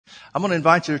I'm going to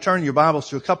invite you to turn your Bibles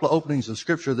to a couple of openings of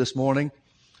Scripture this morning.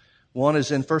 One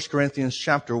is in 1 Corinthians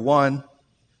chapter 1,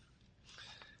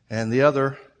 and the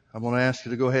other, I'm going to ask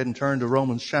you to go ahead and turn to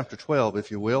Romans chapter 12, if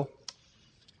you will.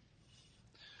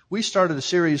 We started a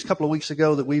series a couple of weeks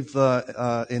ago that we've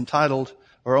entitled,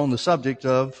 or on the subject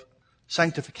of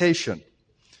sanctification.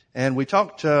 And we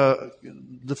talked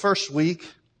the first week,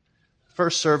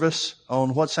 first service,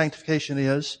 on what sanctification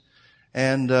is.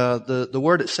 And the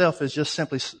word itself is just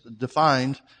simply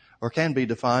defined, or can be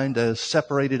defined, as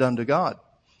separated unto God.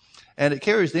 And it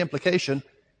carries the implication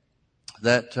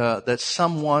that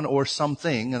someone or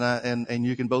something, and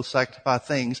you can both sanctify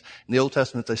things. In the Old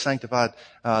Testament, they sanctified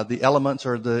the elements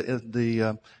or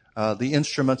the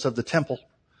instruments of the temple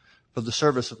for the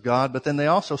service of God, but then they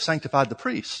also sanctified the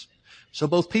priests. So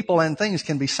both people and things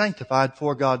can be sanctified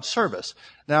for God's service.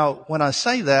 Now, when I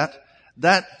say that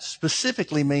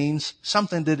specifically means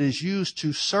something that is used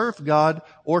to serve God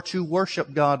or to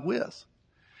worship God with.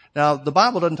 Now, the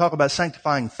Bible doesn't talk about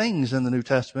sanctifying things in the New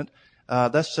Testament.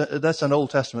 That's an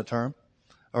Old Testament term,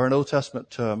 or an Old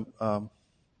Testament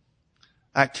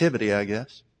activity, I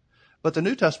guess. But the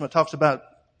New Testament talks about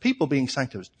people being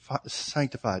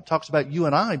sanctified. Talks about you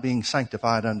and I being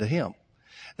sanctified unto Him.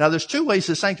 Now, there's two ways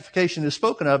that sanctification is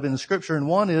spoken of in the Scripture, and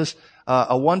one is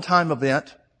a one-time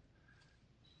event.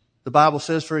 The Bible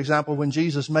says, for example, when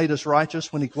Jesus made us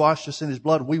righteous, when He washed us in His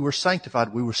blood, we were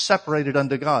sanctified. We were separated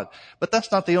unto God. But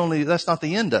that's not the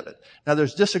end of it. Now,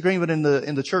 there's disagreement in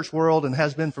the church world, and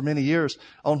has been for many years,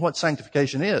 on what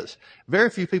sanctification is.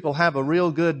 Very few people have a real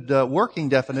good working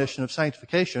definition of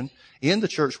sanctification in the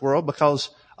church world because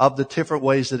of the different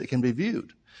ways that it can be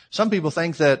viewed. Some people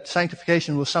think that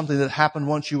sanctification was something that happened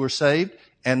once you were saved,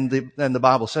 and the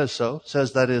Bible says so,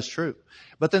 says that is true.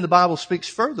 But then the Bible speaks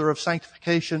further of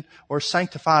sanctification or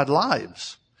sanctified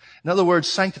lives. In other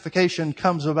words, sanctification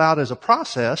comes about as a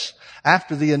process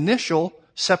after the initial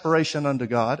separation unto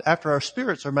God, after our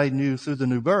spirits are made new through the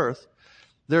new birth.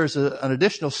 There's an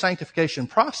additional sanctification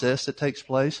process that takes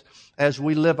place as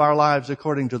we live our lives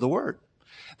according to the Word.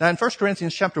 Now, in 1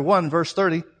 Corinthians chapter 1, verse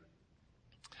 30,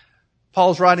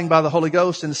 Paul's writing by the Holy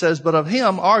Ghost and says, "But of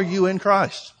Him are you in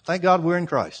Christ." Thank God we're in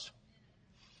Christ.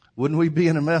 Wouldn't we be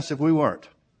in a mess if we weren't?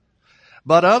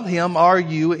 "But of Him are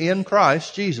you in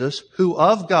Christ Jesus, who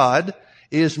of God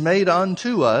is made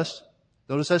unto us,"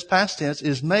 notice that's past tense,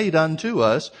 "is made unto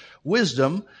us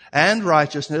wisdom and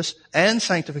righteousness and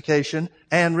sanctification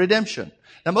and redemption."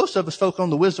 Now, most of us focus on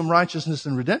the wisdom, righteousness,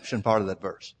 and redemption part of that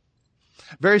verse.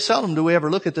 Very seldom do we ever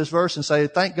look at this verse and say,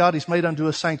 thank God He's made unto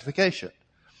us sanctification.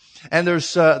 And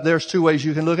there's two ways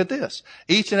you can look at this.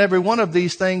 Each and every one of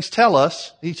these things tell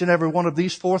us, each and every one of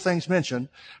these four things mentioned,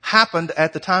 happened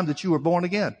at the time that you were born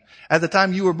again. At the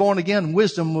time you were born again,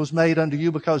 wisdom was made unto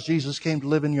you because Jesus came to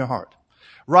live in your heart.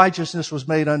 Righteousness was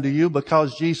made unto you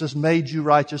because Jesus made you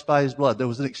righteous by His blood. There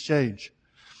was an exchange.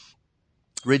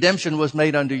 Redemption was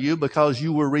made unto you because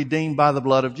you were redeemed by the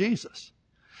blood of Jesus.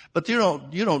 But you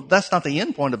don't, that's not the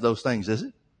end point of those things, is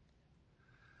it?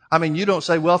 I mean, you don't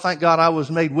say, well, thank God I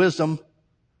was made wisdom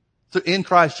in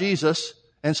Christ Jesus,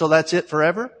 and so that's it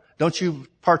forever. Don't you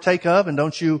partake of and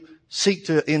don't you seek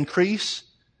to increase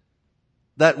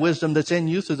that wisdom that's in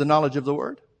you through the knowledge of the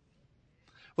Word?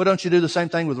 Well, don't you do the same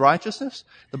thing with righteousness?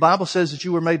 The Bible says that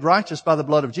you were made righteous by the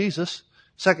blood of Jesus.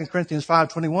 2 Corinthians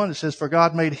 5:21, it says, "For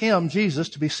God made Him, Jesus,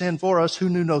 to be sin for us who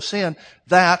knew no sin,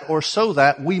 that or so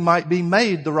that we might be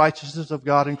made the righteousness of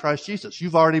God in Christ Jesus."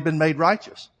 You've already been made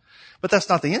righteous. But that's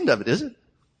not the end of it, is it?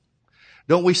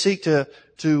 Don't we seek to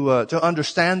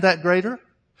understand that greater?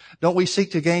 Don't we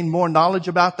seek to gain more knowledge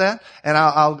about that? And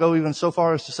I'll go even so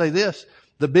far as to say this.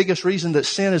 The biggest reason that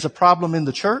sin is a problem in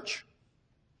the church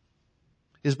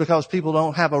is because people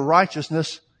don't have a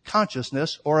righteousness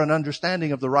consciousness or an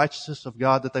understanding of the righteousness of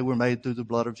God that they were made through the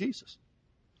blood of Jesus.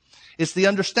 It's the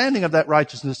understanding of that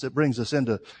righteousness that brings us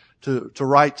into to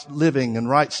right living and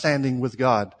right standing with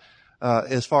God.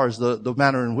 As far as the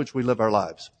manner in which we live our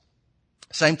lives.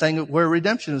 Same thing where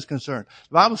redemption is concerned.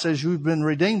 The Bible says you've been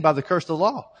redeemed by the curse of the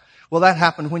law. Well, that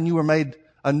happened when you were made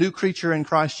a new creature in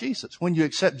Christ Jesus, when you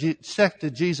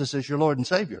accepted Jesus as your Lord and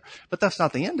Savior. But that's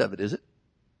not the end of it, is it?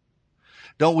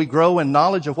 Don't we grow in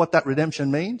knowledge of what that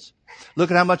redemption means? Look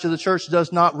at how much of the church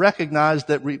does not recognize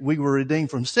that we were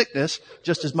redeemed from sickness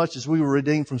just as much as we were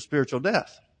redeemed from spiritual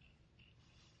death.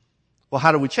 Well,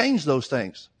 how do we change those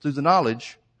things? Through the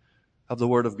knowledge of the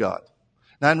Word of God.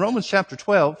 Now, in Romans chapter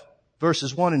 12,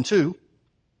 verses 1 and 2,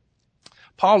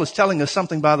 Paul is telling us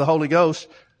something by the Holy Ghost.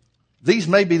 These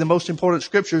may be the most important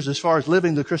scriptures as far as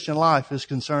living the Christian life is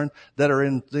concerned that are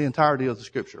in the entirety of the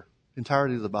Scripture,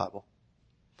 entirety of the Bible.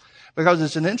 Because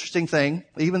it's an interesting thing,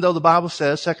 even though the Bible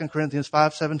says, 2 Corinthians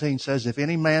 5:17 says, if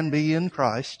any man be in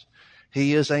Christ,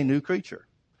 he is a new creature.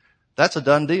 That's a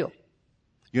done deal.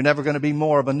 You're never going to be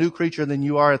more of a new creature than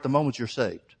you are at the moment you're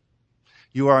saved.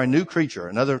 You are a new creature.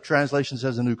 Another translation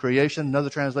says a new creation. Another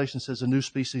translation says a new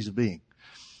species of being.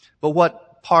 But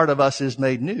what part of us is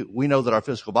made new? We know that our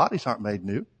physical bodies aren't made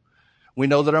new. We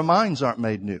know that our minds aren't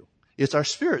made new. It's our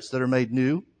spirits that are made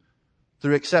new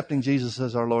through accepting Jesus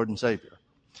as our Lord and Savior.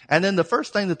 And then the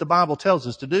first thing that the Bible tells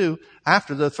us to do,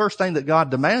 the first thing that God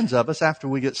demands of us after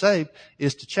we get saved,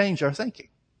 is to change our thinking,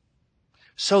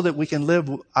 so that we can live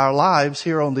our lives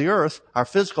here on the earth, our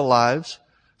physical lives,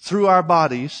 through our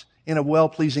bodies in a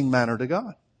well-pleasing manner to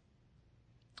God.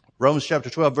 Romans chapter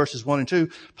 12, verses 1 and 2,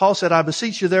 Paul said, I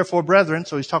beseech you therefore, brethren,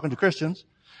 so he's talking to Christians,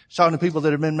 he's talking to people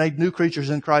that have been made new creatures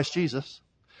in Christ Jesus.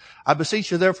 I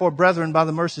beseech you therefore, brethren, by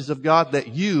the mercies of God, that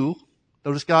you,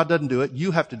 notice God doesn't do it,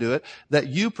 you have to do it, that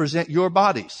you present your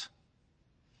bodies.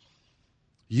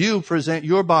 You present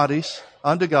your bodies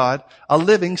unto God, a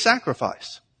living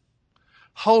sacrifice,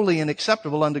 holy and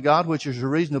acceptable unto God, which is your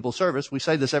reasonable service. We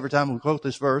say this every time we quote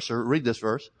this verse or read this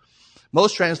verse.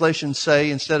 Most translations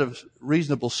say, instead of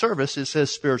reasonable service, it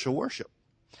says spiritual worship.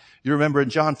 You remember in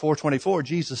John 4:24,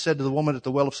 Jesus said to the woman at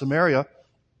the well of Samaria,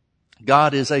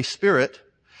 God is a spirit,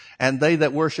 and they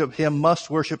that worship him must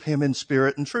worship him in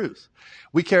spirit and truth.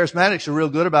 We charismatics are real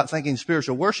good about thinking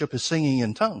spiritual worship is singing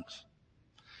in tongues.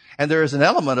 And there is an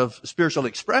element of spiritual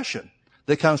expression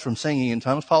that comes from singing in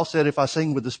tongues. Paul said, if I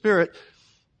sing with the Spirit,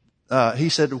 he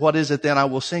said, what is it then? I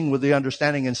will sing with the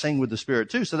understanding and sing with the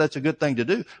Spirit too. So that's a good thing to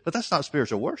do. But that's not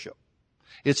spiritual worship.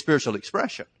 It's spiritual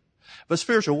expression. But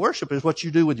spiritual worship is what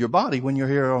you do with your body when you're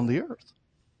here on the earth.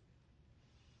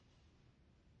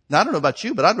 Now, I don't know about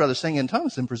you, but I'd rather sing in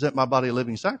tongues than present my body a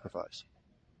living sacrifice.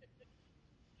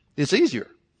 It's easier.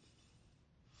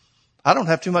 I don't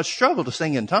have too much struggle to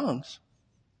sing in tongues.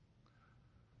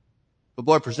 But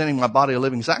boy, presenting my body a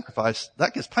living sacrifice,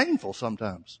 that gets painful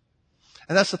sometimes.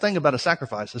 And that's the thing about a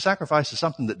sacrifice. A sacrifice is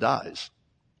something that dies.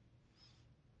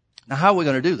 Now, how are we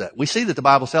going to do that? We see that the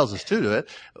Bible tells us to do it.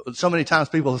 So many times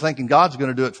people are thinking God's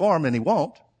going to do it for them, and he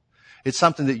won't. It's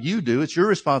something that you do. It's your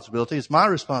responsibility. It's my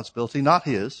responsibility, not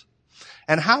his.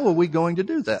 And how are we going to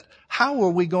do that? How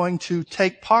are we going to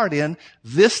take part in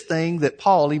this thing that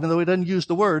Paul, even though he doesn't use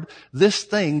the word, this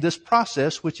thing, this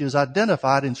process, which is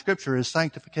identified in Scripture as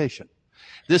sanctification?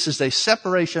 This is a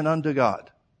separation unto God.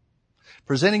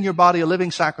 Presenting your body a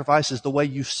living sacrifice is the way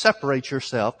you separate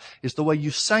yourself, is the way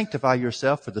you sanctify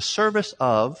yourself for the service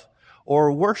of,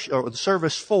 or worship, or the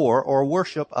service for, or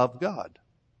worship of God.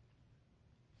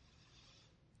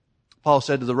 Paul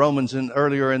said to the Romans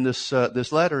earlier in this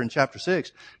letter in chapter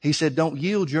 6, he said, don't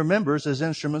yield your members as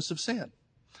instruments of sin.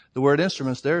 The word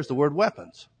instruments there is the word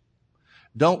weapons.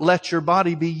 Don't let your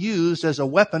body be used as a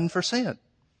weapon for sin,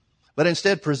 but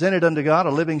instead present it unto God,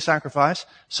 a living sacrifice,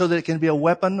 so that it can be a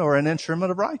weapon or an instrument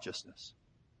of righteousness.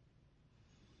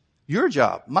 Your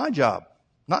job, my job,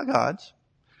 not God's.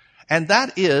 And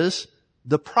that is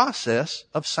the process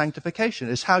of sanctification,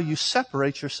 is how you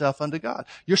separate yourself unto God.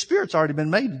 Your spirit's already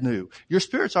been made new. Your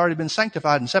spirit's already been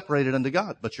sanctified and separated unto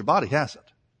God, but your body hasn't.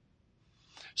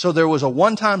 So there was a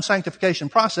one-time sanctification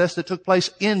process that took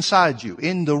place inside you,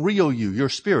 in the real you, your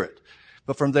spirit.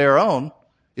 But from there on,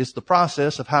 it's the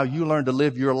process of how you learn to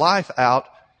live your life out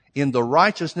in the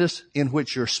righteousness in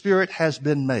which your spirit has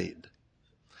been made.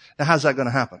 Now, how's that going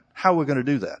to happen? How are we going to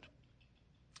do that?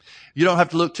 You don't have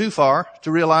to look too far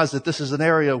to realize that this is an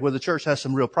area where the church has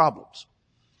some real problems.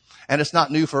 And it's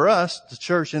not new for us. The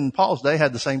church in Paul's day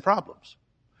had the same problems.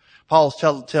 Paul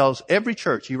tells every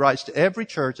church, he writes to every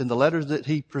church in the letters that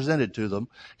he presented to them,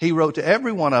 he wrote to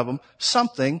every one of them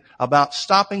something about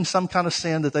stopping some kind of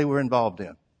sin that they were involved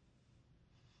in.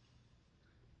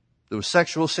 There was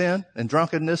sexual sin and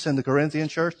drunkenness in the Corinthian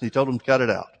church, and he told them to cut it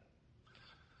out.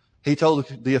 He told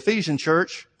the Ephesian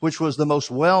church, which was the most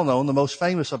well-known, the most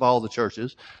famous of all the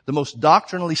churches, the most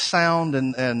doctrinally sound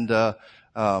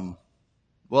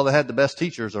well, they had the best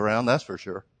teachers around, that's for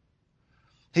sure.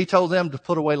 He told them to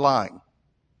put away lying.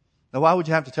 Now, why would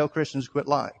you have to tell Christians to quit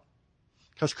lying?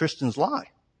 Because Christians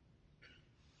lie.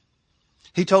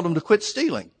 He told them to quit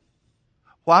stealing.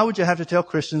 Why would you have to tell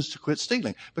Christians to quit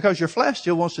stealing? Because your flesh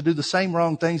still wants to do the same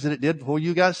wrong things that it did before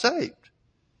you got saved.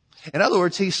 In other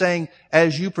words, he's saying,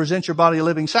 as you present your body a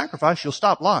living sacrifice, you'll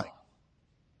stop lying.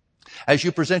 As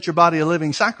you present your body a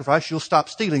living sacrifice, you'll stop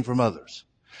stealing from others.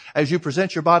 As you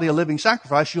present your body a living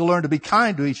sacrifice, you'll learn to be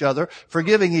kind to each other,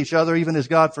 forgiving each other, even as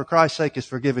God, for Christ's sake, has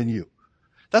forgiven you.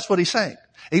 That's what he's saying.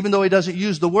 Even though he doesn't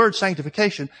use the word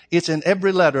sanctification, it's in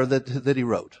every letter that he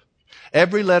wrote.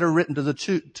 Every letter written to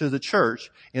the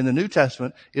church in the New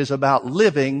Testament is about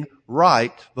living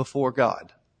right before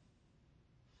God.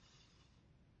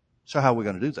 So how are we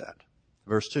going to do that?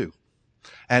 Verse 2.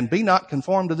 And be not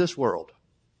conformed to this world,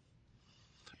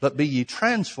 but be ye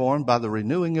transformed by the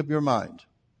renewing of your mind.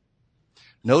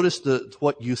 Notice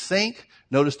what you think.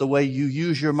 Notice the way you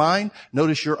use your mind.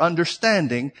 Notice your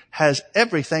understanding has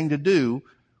everything to do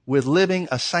with living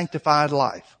a sanctified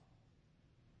life.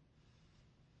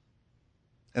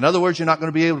 In other words, you're not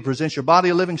going to be able to present your body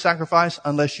a living sacrifice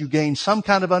unless you gain some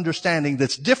kind of understanding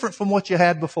that's different from what you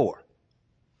had before.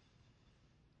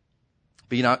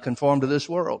 Be not conformed to this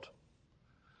world,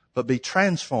 but be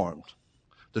transformed.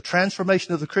 The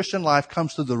transformation of the Christian life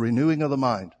comes through the renewing of the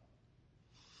mind.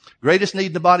 Greatest need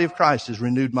in the body of Christ is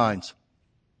renewed minds.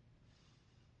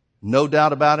 No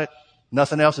doubt about it.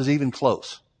 Nothing else is even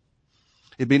close.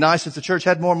 It'd be nice if the church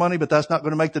had more money, but that's not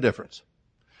going to make the difference.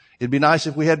 It'd be nice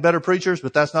if we had better preachers,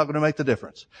 but that's not going to make the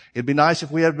difference. It'd be nice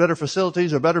if we had better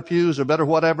facilities or better pews or better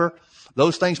whatever.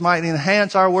 Those things might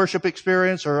enhance our worship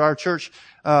experience or our church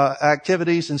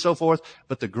activities and so forth.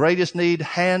 But the greatest need,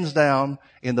 hands down,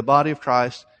 in the body of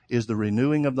Christ is the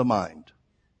renewing of the mind.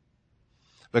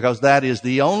 Because that is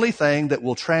the only thing that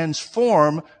will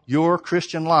transform your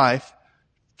Christian life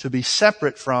to be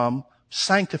separate from,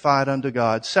 sanctified unto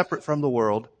God, separate from the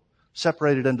world,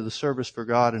 separated unto the service for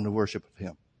God and the worship of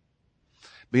Him.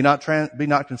 Be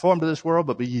not conformed to this world,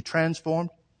 but be ye transformed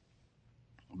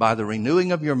by the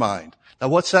renewing of your mind. Now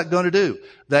what's that going to do?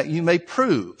 That you may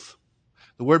prove.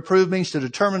 The word prove means to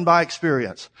determine by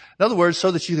experience. In other words,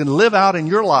 so that you can live out in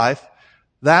your life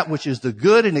that which is the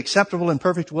good and acceptable and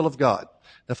perfect will of God.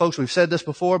 Now folks, we've said this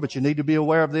before, but you need to be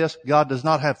aware of this. God does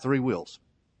not have three wills.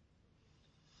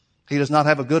 He does not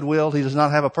have a good will. He does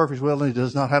not have a perfect will. And He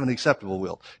does not have an acceptable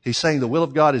will. He's saying the will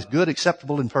of God is good,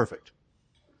 acceptable, and perfect.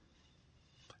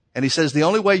 And He says the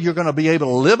only way you're going to be able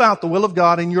to live out the will of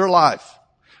God in your life.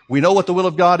 We know what the will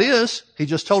of God is. He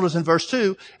just told us in verse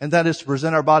 2, and that is to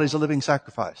present our bodies a living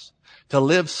sacrifice. To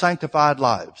live sanctified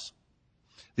lives.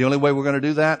 The only way we're going to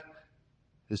do that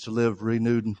is to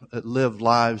live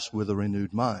lives with a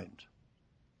renewed mind.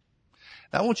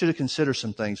 Now, I want you to consider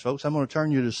some things, folks. I'm going to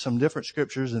turn you to some different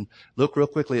scriptures and look real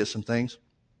quickly at some things.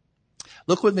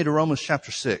 Look with me to Romans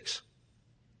chapter 6.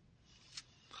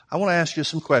 I want to ask you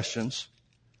some questions.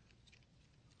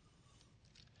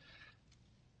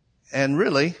 And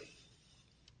really,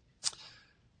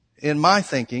 in my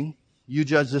thinking, you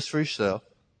judge this for yourself.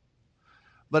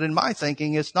 But in my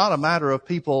thinking, it's not a matter of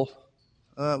people,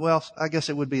 well, I guess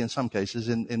it would be in some cases,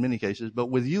 in many cases. But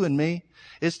with you and me,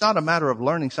 it's not a matter of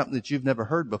learning something that you've never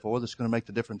heard before that's going to make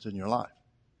the difference in your life.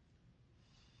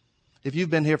 If you've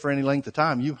been here for any length of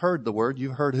time, you've heard the word,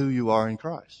 you've heard who you are in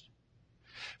Christ.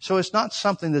 So it's not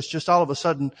something that's just all of a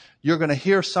sudden you're going to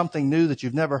hear something new that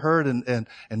you've never heard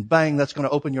and bang, that's going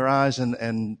to open your eyes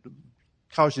and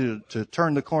cause you to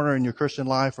turn the corner in your Christian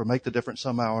life or make the difference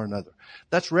somehow or another.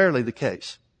 That's rarely the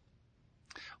case.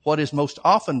 What is most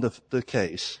often the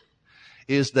case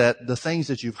is that the things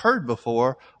that you've heard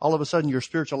before, all of a sudden your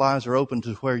spiritual eyes are open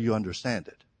to where you understand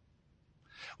it.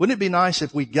 Wouldn't it be nice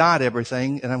if we got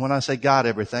everything, and when I say got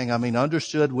everything, I mean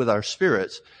understood with our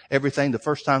spirits everything the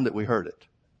first time that we heard it?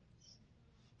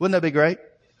 Wouldn't that be great?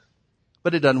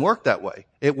 But it doesn't work that way.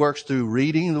 It works through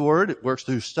reading the Word. It works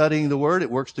through studying the Word. It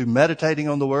works through meditating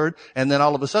on the Word. And then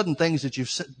all of a sudden things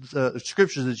that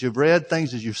scriptures that you've read,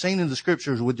 things that you've seen in the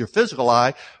scriptures with your physical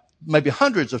eye, maybe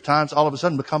hundreds of times, all of a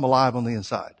sudden become alive on the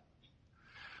inside.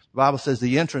 The Bible says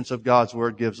the entrance of God's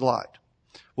Word gives light.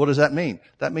 What does that mean?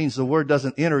 That means the Word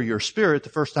doesn't enter your spirit the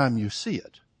first time you see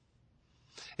it.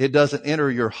 It doesn't enter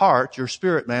your heart, your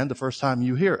spirit man, the first time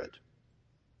you hear it.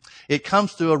 It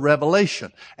comes through a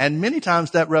revelation. And many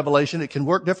times that revelation, it can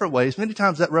work different ways. Many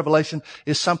times that revelation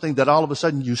is something that all of a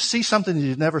sudden you see something that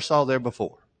you never saw there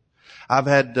before. I've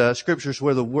had scriptures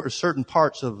where certain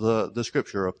parts of the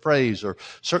scripture, a phrase or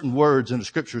certain words in the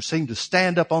scripture seem to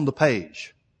stand up on the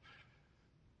page.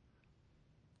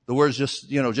 The words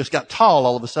just got tall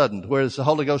all of a sudden, whereas the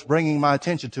Holy Ghost bringing my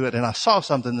attention to it, and I saw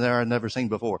something there I'd never seen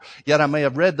before. Yet I may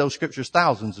have read those scriptures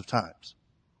thousands of times.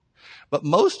 But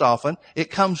most often,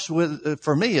 it comes with,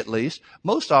 for me at least,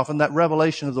 most often that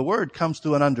revelation of the Word comes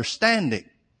through an understanding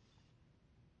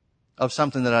of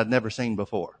something that I'd never seen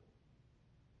before.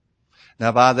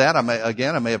 Now by that, I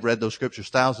may have read those scriptures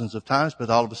thousands of times, but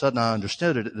all of a sudden I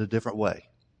understood it in a different way.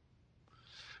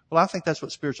 Well, I think that's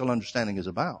what spiritual understanding is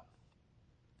about.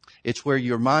 It's where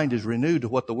your mind is renewed to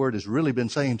what the Word has really been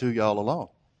saying to you all along.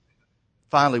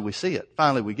 Finally we see it.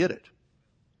 Finally we get it.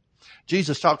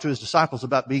 Jesus talked to His disciples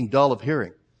about being dull of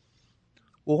hearing.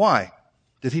 Well, why?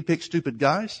 Did He pick stupid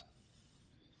guys?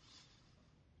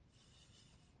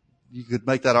 You could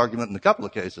make that argument in a couple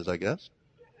of cases, I guess.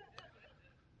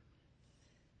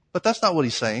 But that's not what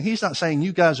he's saying. He's not saying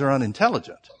you guys are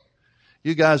unintelligent.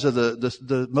 You guys are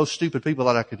the most stupid people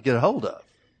that I could get a hold of.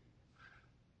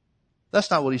 That's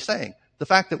not what he's saying. The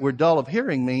fact that we're dull of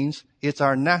hearing means it's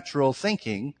our natural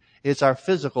thinking, it's our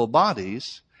physical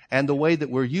bodies, and the way that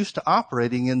we're used to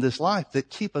operating in this life that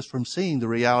keep us from seeing the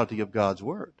reality of God's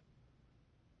Word.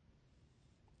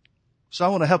 So I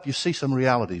want to help you see some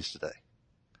realities today.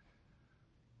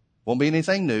 Won't be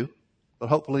anything new, but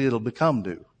hopefully it'll become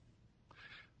new.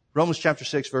 Romans chapter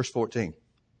 6, verse 14.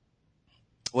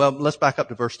 Well, let's back up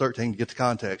to verse 13 to get the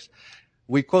context.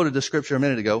 We quoted the scripture a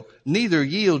minute ago. Neither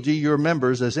yield ye your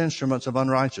members as instruments of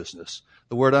unrighteousness.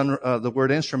 The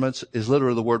word instruments is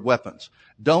literally the word weapons.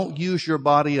 Don't use your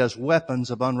body as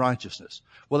weapons of unrighteousness.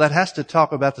 Well, that has to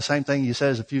talk about the same thing he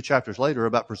says a few chapters later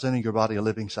about presenting your body a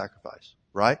living sacrifice,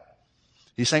 right?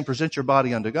 He's saying present your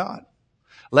body unto God.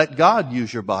 Let God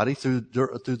use your body through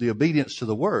the obedience to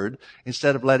the word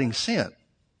instead of letting sin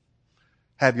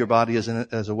have your body as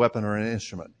a weapon or an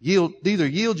instrument. Neither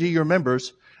yield ye your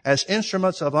members as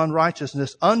instruments of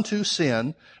unrighteousness unto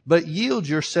sin, but yield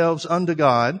yourselves unto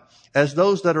God as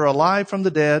those that are alive from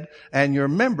the dead, and your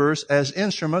members as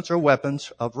instruments or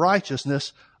weapons of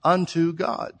righteousness unto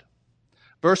God.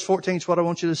 Verse 14 is what I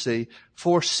want you to see.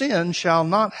 For sin shall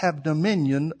not have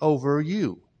dominion over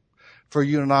you. For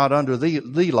you are not under the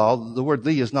law. The word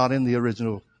 "thee" is not in the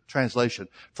original translation.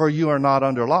 For you are not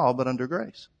under law, but under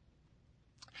grace.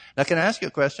 Now, can I ask you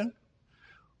a question?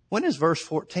 When does verse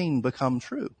 14 become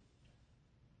true?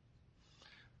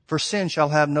 For sin shall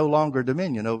have no longer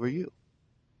dominion over you.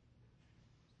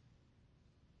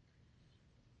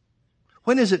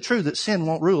 When is it true that sin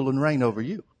won't rule and reign over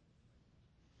you?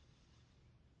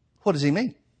 What does he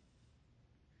mean?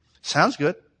 Sounds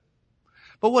good.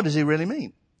 But what does he really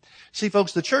mean? See,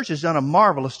 folks, the church has done a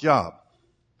marvelous job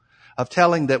of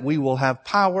telling that we will have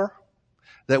power,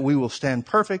 that we will stand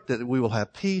perfect, that we will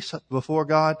have peace before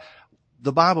God.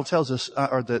 The Bible tells us,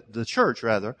 or the church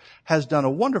rather, has done a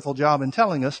wonderful job in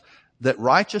telling us that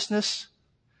righteousness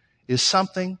is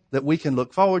something that we can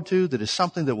look forward to, that is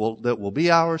something that will be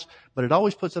ours, but it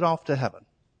always puts it off to heaven.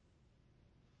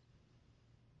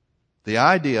 The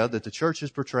idea that the church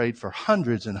has portrayed for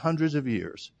hundreds and hundreds of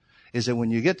years is that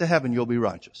when you get to heaven, you'll be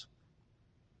righteous.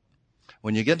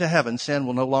 When you get to heaven, sin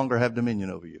will no longer have dominion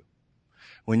over you.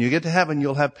 When you get to heaven,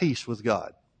 you'll have peace with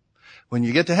God. When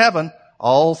you get to heaven,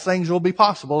 all things will be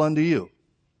possible unto you.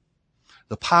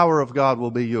 The power of God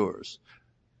will be yours.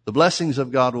 The blessings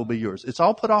of God will be yours. It's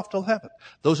all put off till heaven.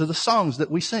 Those are the songs that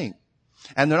we sing.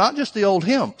 And they're not just the old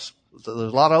hymns. There's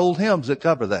a lot of old hymns that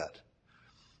cover that.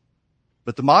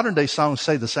 But the modern day songs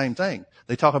say the same thing.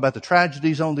 They talk about the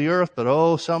tragedies on the earth,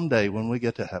 but someday when we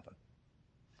get to heaven.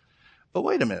 But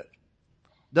wait a minute.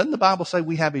 Doesn't the Bible say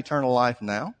we have eternal life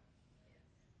now?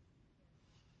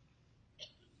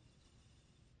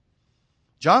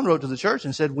 John wrote to the church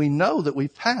and said, we know that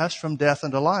we've passed from death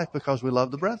into life because we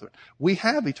love the brethren. We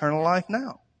have eternal life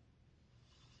now.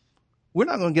 We're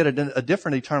not going to get a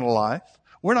different eternal life.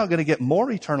 We're not going to get more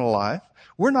eternal life.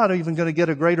 We're not even going to get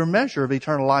a greater measure of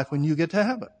eternal life when you get to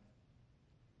heaven.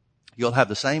 You'll have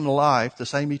the same life, the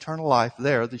same eternal life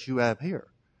there that you have here.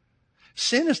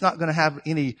 Sin is not going to have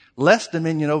any less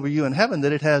dominion over you in heaven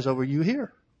than it has over you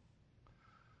here.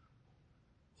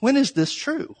 When is this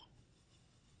true?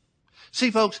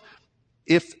 See, folks,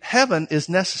 if heaven is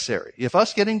necessary, if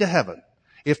us getting to heaven,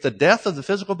 if the death of the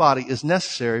physical body is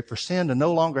necessary for sin to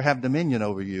no longer have dominion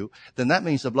over you, then that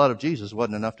means the blood of Jesus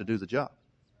wasn't enough to do the job.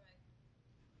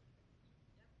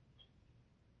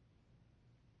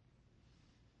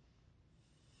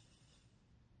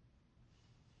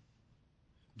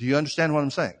 Do you understand what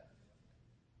I'm saying?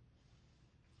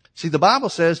 See, the Bible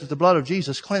says that the blood of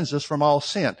Jesus cleanses us from all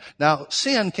sin. Now,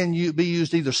 sin can be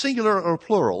used either singular or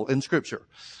plural in Scripture.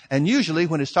 And usually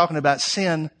when it's talking about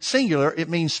sin singular, it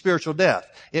means spiritual death.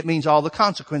 It means all the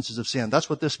consequences of sin. That's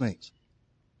what this means.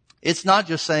 It's not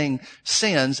just saying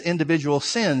individual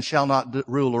sins shall not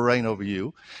rule or reign over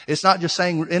you. It's not just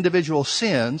saying individual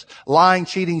sins, lying,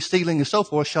 cheating, stealing, and so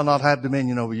forth, shall not have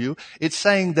dominion over you. It's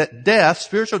saying that death,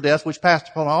 spiritual death, which passed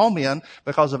upon all men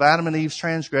because of Adam and Eve's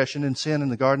transgression and sin in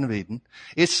the Garden of Eden.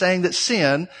 It's saying that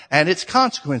sin and its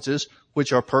consequences,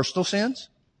 which are personal sins,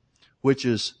 which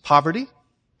is poverty,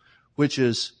 which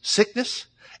is sickness.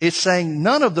 It's saying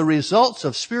none of the results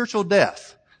of spiritual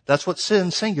death. That's what sin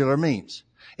singular means.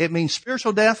 It means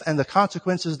spiritual death and the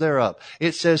consequences thereof.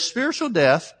 It says spiritual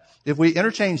death, if we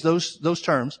interchange those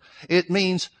terms, it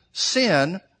means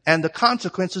sin and the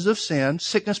consequences of sin,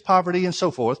 sickness, poverty, and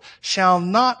so forth, shall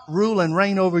not rule and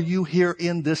reign over you here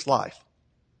in this life.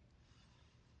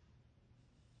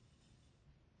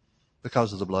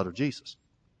 because of the blood of Jesus.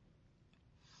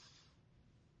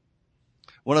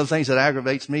 One of the things that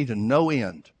aggravates me to no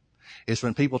end is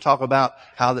when people talk about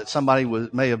how that somebody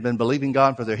may have been believing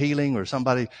God for their healing, or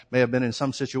somebody may have been in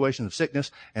some situation of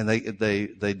sickness and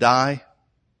they die,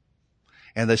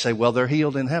 and they say, well, they're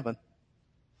healed in heaven.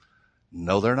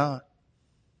 No, they're not.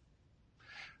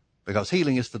 Because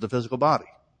healing is for the physical body,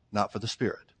 not for the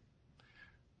spirit.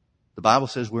 The Bible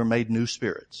says we're made new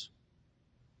spirits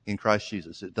in Christ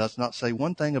Jesus. It does not say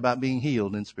one thing about being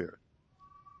healed in spirit.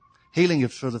 Healing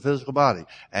is for the physical body.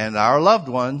 And our loved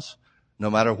ones, no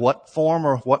matter what form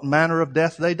or what manner of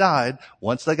death they died,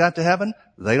 once they got to heaven,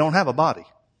 they don't have a body.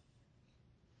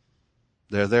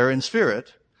 They're there in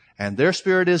spirit, and their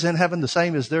spirit is in heaven the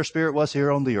same as their spirit was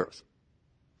here on the earth.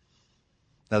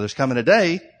 Now there's coming a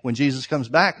day when Jesus comes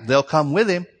back, they'll come with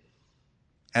him,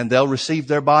 and they'll receive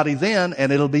their body then,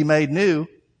 and it'll be made new.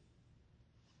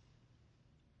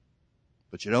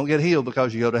 But you don't get healed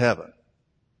because you go to heaven.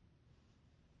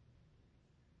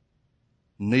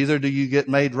 Neither do you get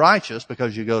made righteous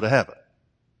because you go to heaven.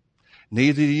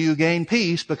 Neither do you gain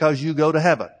peace because you go to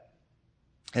heaven.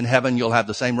 In heaven, you'll have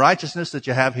the same righteousness that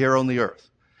you have here on the earth.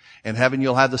 In heaven,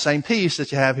 you'll have the same peace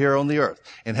that you have here on the earth.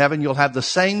 In heaven, you'll have the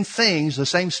same things, the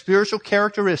same spiritual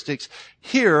characteristics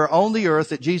here on the earth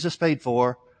that Jesus paid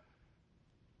for.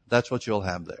 That's what you'll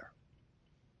have there.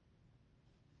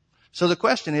 So the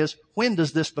question is, when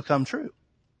does this become true?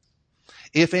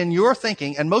 If in your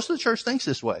thinking, and most of the church thinks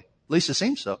this way, at least it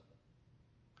seems so.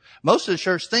 Most of the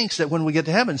church thinks that when we get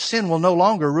to heaven, sin will no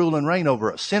longer rule and reign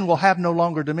over us. Sin will have no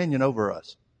longer dominion over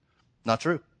us. Not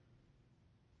true.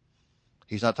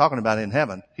 He's not talking about in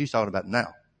heaven. He's talking about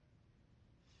now.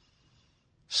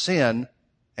 Sin,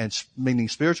 and meaning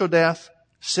spiritual death,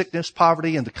 sickness,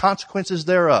 poverty, and the consequences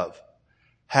thereof,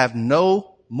 have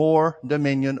no more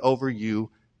dominion over you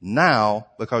now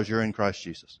because you're in Christ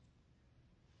Jesus.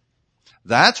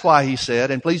 That's why he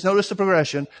said, and please notice the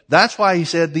progression, that's why he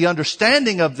said the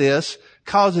understanding of this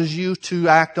causes you to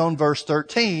act on verse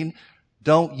 13.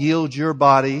 Don't yield your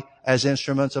body as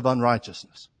instruments of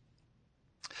unrighteousness.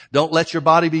 Don't let your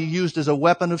body be used as a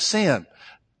weapon of sin.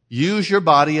 Use your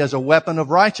body as a weapon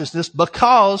of righteousness,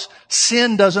 because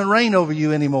sin doesn't reign over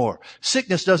you anymore.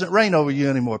 Sickness doesn't reign over you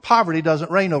anymore. Poverty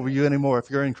doesn't reign over you anymore if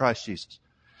you're in Christ Jesus.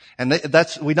 And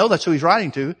we know that's who he's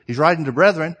writing to. He's writing to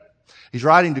brethren. He's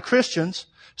writing to Christians.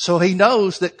 So he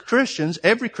knows that Christians,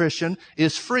 every Christian,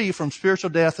 is free from spiritual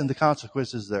death and the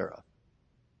consequences thereof.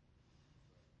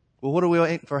 Well, what are we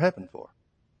waiting for heaven for?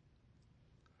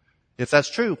 If that's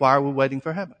true, why are we waiting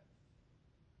for heaven?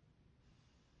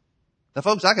 Now,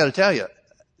 folks, I got to tell you,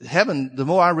 heaven, the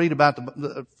more I read about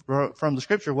from the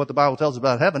scripture what the Bible tells us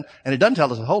about heaven, and it doesn't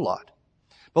tell us a whole lot,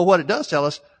 but what it does tell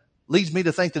us leads me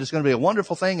to think that it's going to be a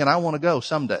wonderful thing, and I want to go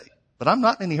someday. But I'm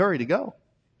not in any hurry to go.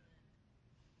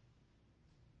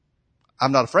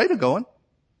 I'm not afraid of going.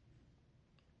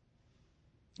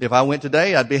 If I went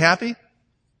today, I'd be happy.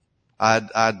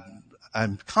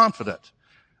 I'm confident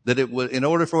that it would, in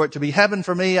order for it to be heaven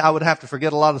for me, I would have to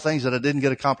forget a lot of things that I didn't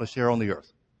get accomplished here on the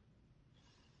earth.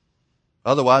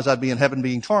 Otherwise, I'd be in heaven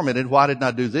being tormented. Why didn't I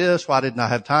do this? Why didn't I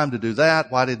have time to do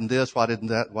that? Why didn't this? Why didn't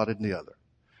that? Why didn't the other?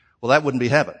 Well, that wouldn't be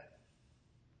heaven.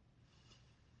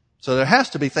 So there has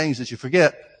to be things that you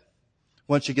forget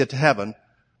once you get to heaven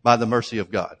by the mercy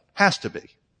of God. Has to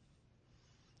be.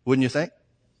 Wouldn't you think?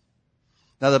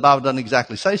 Now, the Bible doesn't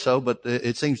exactly say so, but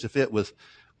it seems to fit with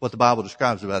what the Bible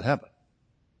describes about heaven.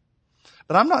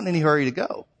 But I'm not in any hurry to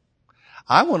go.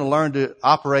 I want to learn to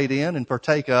operate in and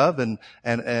partake of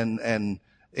and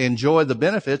enjoy the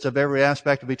benefits of every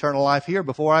aspect of eternal life here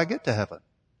before I get to heaven.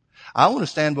 I want to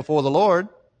stand before the Lord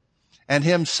and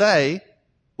him say,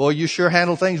 well, you sure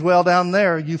handled things well down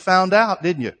there. You found out,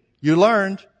 didn't you? You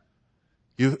learned.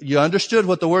 You understood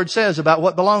what the word says about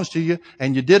what belongs to you,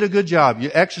 and you did a good job.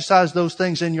 You exercised those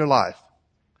things in your life.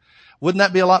 Wouldn't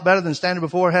that be a lot better than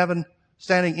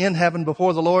standing in heaven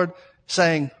before the Lord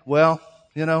saying, well,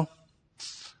 you know,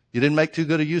 you didn't make too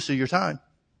good a use of your time.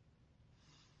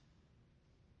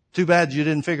 Too bad you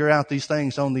didn't figure out these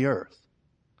things on the earth.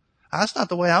 That's not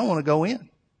the way I want to go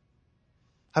in.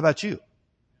 How about you?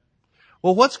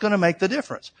 Well, what's going to make the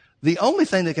difference? The only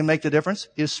thing that can make the difference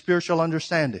is spiritual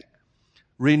understanding.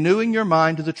 Renewing your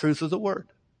mind to the truth of the word.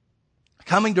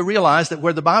 Coming to realize that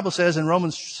where the Bible says in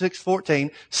Romans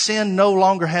 6:14, sin no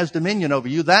longer has dominion over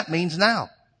you, that means now.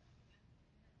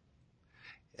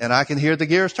 And I can hear the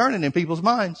gears turning in people's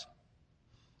minds.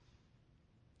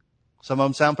 Some of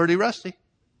them sound pretty rusty.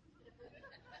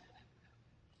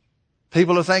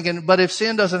 People are thinking, but if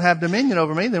sin doesn't have dominion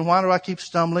over me, then why do I keep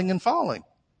stumbling and falling?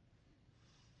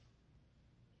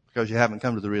 Because you haven't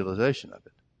come to the realization of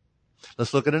it.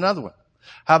 Let's look at another one.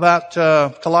 How about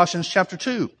Colossians chapter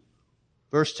 2,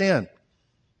 verse 10?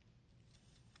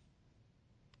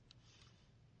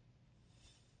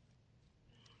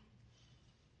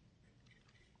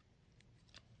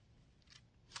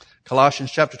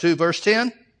 Colossians chapter 2, verse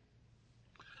 10.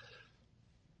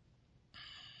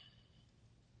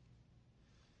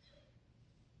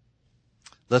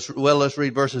 Let's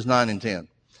read verses 9 and 10.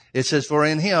 It says, "For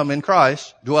in him, in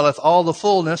Christ, dwelleth all the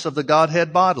fullness of the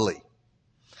Godhead bodily.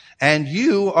 And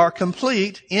you are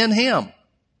complete in him,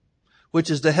 which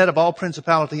is the head of all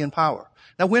principality and power."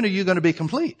 Now, when are you going to be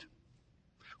complete?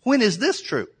 When is this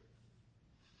true?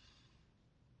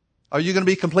 Are you going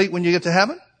to be complete when you get to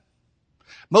heaven?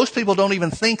 Most people don't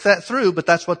even think that through, but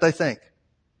that's what they think.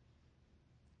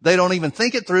 They don't even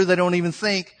think it through. They don't even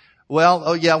think, well,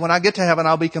 oh yeah, when I get to heaven,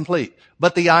 I'll be complete.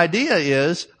 But the idea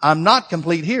is, I'm not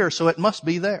complete here, so it must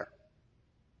be there.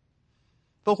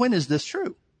 But when is this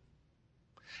true?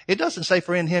 It doesn't say,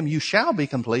 "For in him you shall be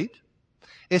complete."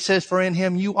 It says, "For in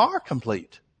him you are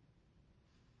complete."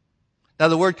 Now,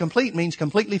 the word complete means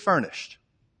completely furnished.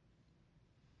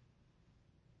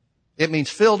 It means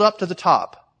filled up to the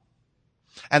top.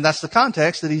 And that's the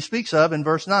context that he speaks of in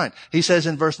verse 9. He says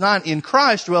in verse 9, "In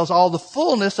Christ dwells all the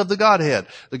fullness of the Godhead."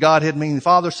 The Godhead meaning the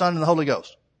Father, Son, and the Holy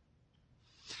Ghost.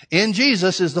 In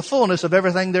Jesus is the fullness of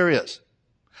everything there is.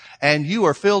 And you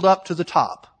are filled up to the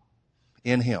top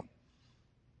in him.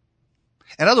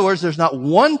 In other words, there's not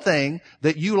one thing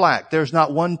that you lack. There's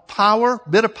not one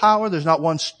bit of power. There's not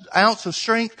one ounce of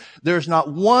strength. There's not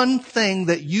one thing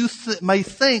that you may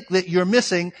think that you're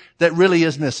missing that really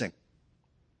is missing.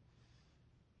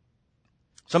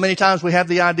 So many times we have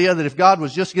the idea that if God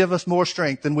was just give us more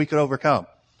strength, then we could overcome.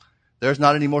 There's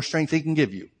not any more strength he can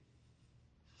give you.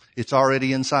 It's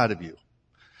already inside of you.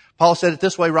 Paul said it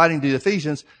this way, writing to the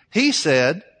Ephesians. He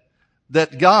said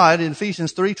that God, in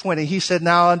Ephesians 3:20, he said,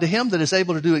 "Now unto him that is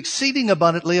able to do exceeding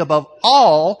abundantly above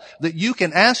all that you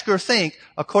can ask or think,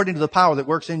 according to the power that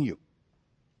works in you."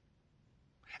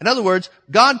 In other words,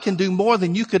 God can do more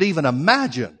than you could even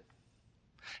imagine.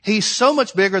 He's so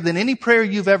much bigger than any prayer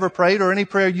you've ever prayed or any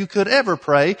prayer you could ever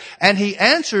pray. And he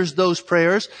answers those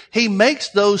prayers. He makes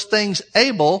those things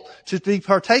able to be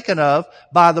partaken of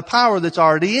by the power that's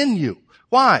already in you.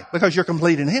 Why? Because you're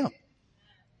complete in him.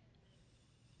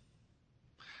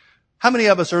 How many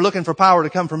of us are looking for power to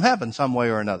come from heaven some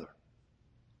way or another?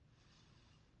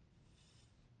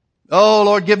 Oh,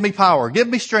 Lord, give me power. Give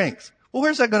me strength. Well,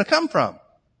 where's that going to come from?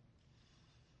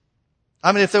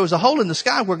 I mean, if there was a hole in the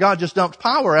sky where God just dumped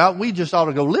power out, we just ought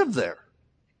to go live there.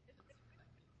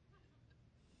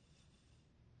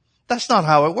 That's not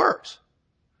how it works.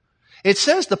 It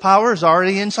says the power is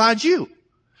already inside you.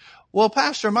 Well,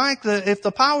 Pastor Mike, if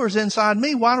the power is inside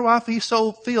me, why do I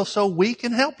feel so weak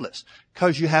and helpless?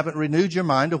 Because you haven't renewed your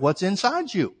mind to what's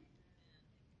inside you.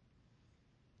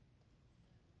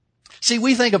 See,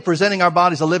 we think of presenting our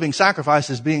bodies a living sacrifice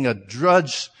as being a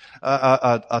drudge,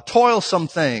 a toilsome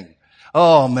thing.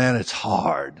 Oh man, it's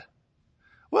hard.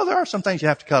 Well, there are some things you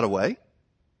have to cut away.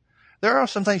 There are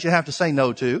some things you have to say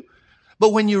no to.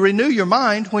 But when you renew your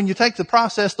mind, when you take the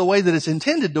process the way that it's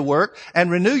intended to work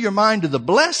and renew your mind to the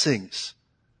blessings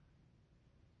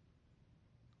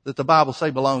that the Bible say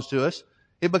belongs to us,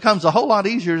 it becomes a whole lot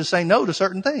easier to say no to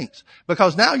certain things.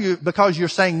 Because now because you're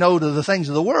saying no to the things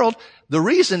of the world, the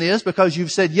reason is because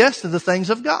you've said yes to the things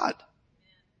of God.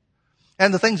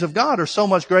 And the things of God are so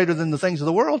much greater than the things of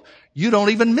the world, you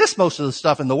don't even miss most of the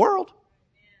stuff in the world.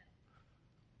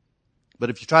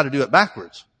 But if you try to do it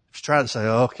backwards, if you try to say,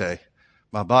 okay,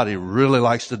 my body really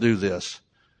likes to do this,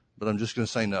 but I'm just going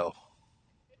to say no.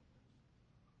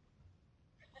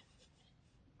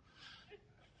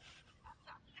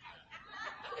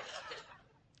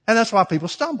 And that's why people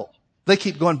stumble. They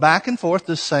keep going back and forth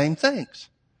the same things.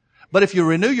 But if you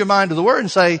renew your mind to the Word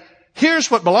and say,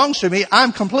 here's what belongs to me.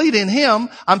 I'm complete in him.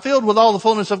 I'm filled with all the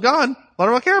fullness of God. Why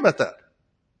do I care about that?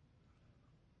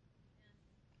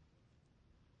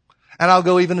 And I'll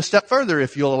go even a step further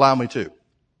if you'll allow me to.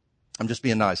 I'm just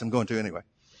being nice. I'm going to anyway.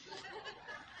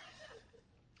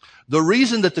 The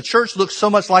reason that the church looks so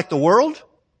much like the world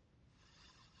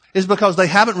is because they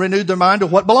haven't renewed their mind to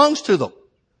what belongs to them.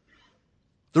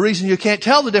 The reason you can't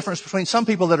tell the difference between some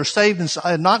people that are saved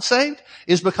and not saved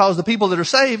is because the people that are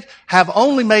saved have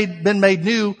only been made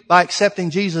new by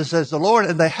accepting Jesus as the Lord,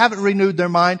 and they haven't renewed their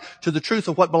mind to the truth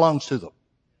of what belongs to them.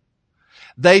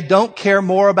 They don't care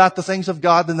more about the things of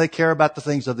God than they care about the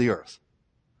things of the earth.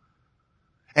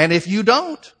 And if you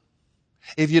don't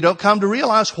come to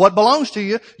realize what belongs to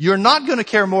you, you're not going to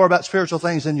care more about spiritual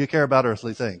things than you care about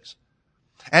earthly things.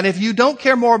 And if you don't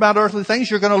care more about earthly things,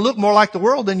 you're going to look more like the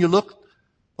world than you look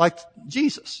like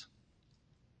Jesus.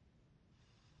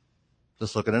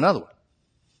 Let's look at another one.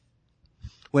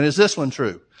 When is this one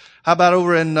true? How about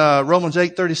over in Romans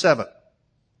 8:37?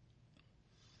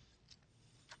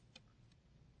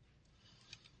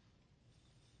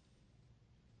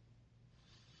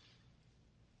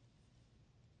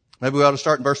 Maybe we ought to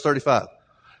start in verse 35.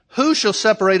 Who shall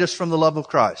separate us from the love of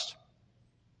Christ?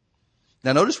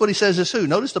 Now notice what he says is who.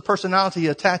 Notice the personality he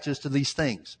attaches to these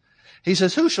things. He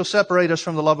says, who shall separate us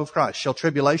from the love of Christ? Shall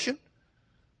tribulation?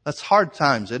 That's hard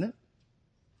times, isn't it?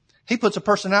 He puts a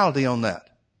personality on that,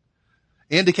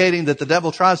 indicating that the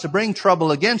devil tries to bring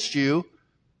trouble against you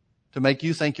to make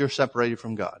you think you're separated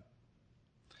from God.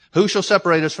 Who shall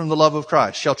separate us from the love of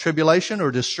Christ? Shall tribulation or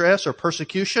distress or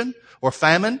persecution or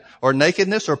famine or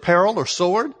nakedness or peril or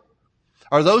sword?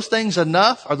 Are those things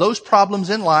enough? Are those problems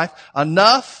in life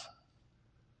enough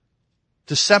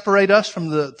to separate us from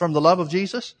the love of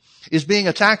Jesus? Is being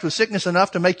attacked with sickness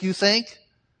enough to make you think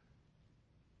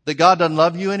that God doesn't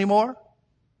love you anymore?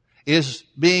 Is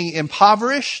being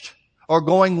impoverished or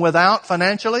going without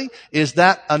financially, is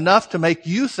that enough to make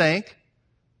you think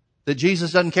that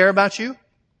Jesus doesn't care about you?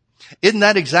 Isn't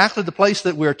that exactly the place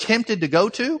that we're tempted to go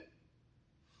to?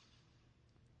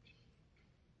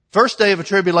 First day of a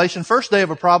tribulation, first day of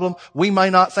a problem, we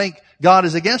may not think God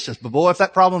is against us. But boy, if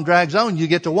that problem drags on, you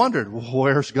get to wonder,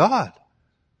 where's God?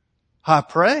 I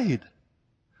prayed.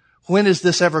 When is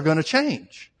this ever going to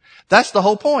change? That's the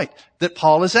whole point that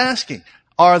Paul is asking.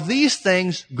 Are these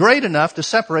things great enough to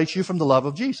separate you from the love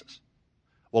of Jesus?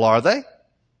 Well, are they?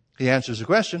 He answers the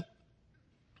question.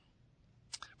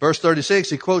 Verse 36,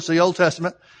 he quotes the Old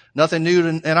Testament. Nothing new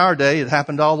in our day. It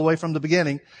happened all the way from the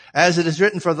beginning. As it is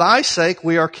written, for thy sake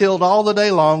we are killed all the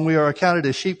day long. We are accounted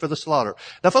as sheep for the slaughter.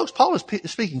 Now folks, Paul is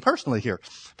speaking personally here.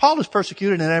 Paul is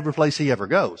persecuted in every place he ever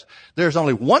goes. There's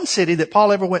only one city that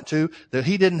Paul ever went to that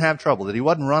he didn't have trouble, that he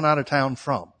wasn't run out of town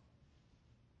from.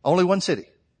 Only one city.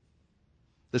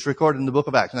 That's recorded in the book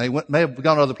of Acts. Now he may have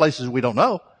gone to other places we don't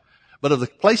know. But of the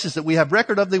places that we have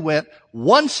record of they went,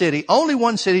 one city, only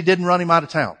one city didn't run him out of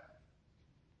town.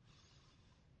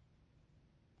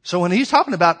 So when he's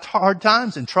talking about hard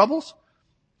times and troubles,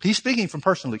 he's speaking from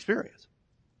personal experience.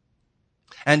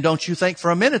 And don't you think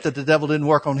for a minute that the devil didn't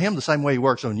work on him the same way he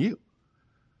works on you.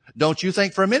 Don't you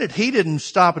think for a minute he didn't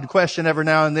stop and question every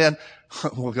now and then,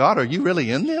 well, God, are you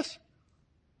really in this?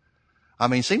 I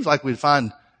mean, it seems like we'd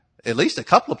find at least a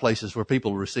couple of places where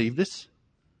people received this.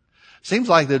 Seems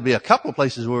like there'd be a couple of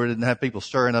places where we didn't have people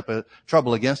stirring up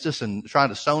trouble against us and trying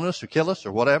to stone us or kill us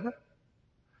or whatever.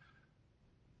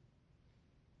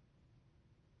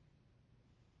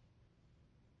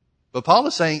 But Paul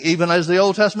is saying, even as the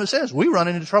Old Testament says, we run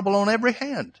into trouble on every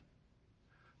hand.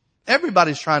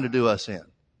 Everybody's trying to do us in.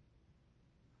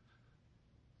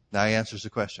 Now he answers the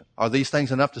question. Are these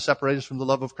things enough to separate us from the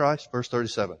love of Christ? Verse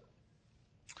 37.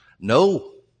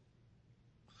 No.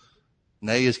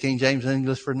 Nay is King James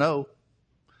English for no.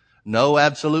 No,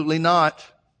 absolutely not.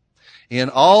 In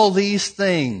all these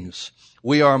things,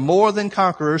 we are more than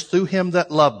conquerors through him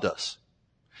that loved us.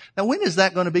 Now when is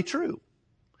that going to be true?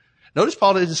 Notice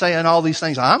Paul didn't say in all these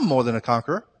things, I'm more than a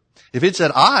conqueror. If he'd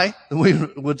said I, then we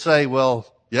would say,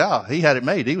 well, yeah, he had it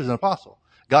made. He was an apostle.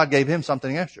 God gave him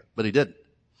something extra, but he didn't.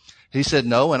 He said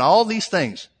no, in all these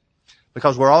things,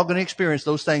 because we're all going to experience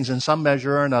those things in some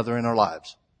measure or another in our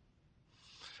lives.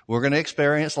 We're going to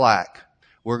experience lack.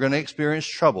 We're going to experience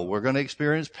trouble. We're going to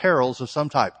experience perils of some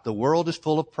type. The world is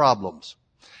full of problems.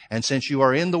 And since you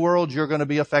are in the world, you're going to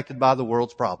be affected by the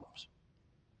world's problems.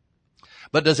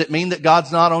 But does it mean that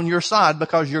God's not on your side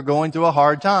because you're going through a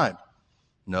hard time?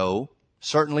 No,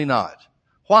 certainly not.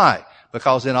 Why?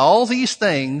 Because in all these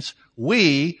things,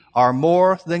 we are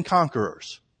more than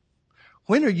conquerors.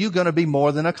 When are you going to be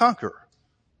more than a conqueror?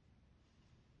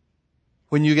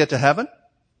 When you get to heaven?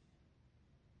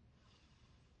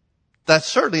 That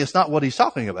certainly is not what he's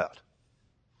talking about.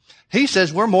 He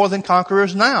says we're more than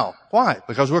conquerors now. Why?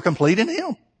 Because we're complete in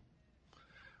him.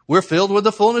 We're filled with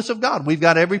the fullness of God. We've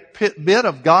got every bit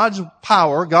of God's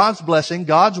power, God's blessing,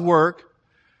 God's work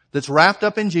that's wrapped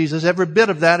up in Jesus. Every bit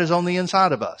of that is on the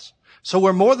inside of us. So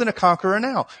we're more than a conqueror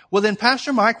now. Well then,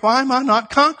 Pastor Mike, why am I not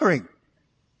conquering?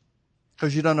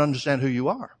 Because you don't understand who you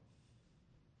are.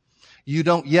 You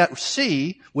don't yet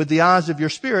see with the eyes of your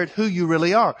spirit who you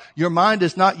really are. Your mind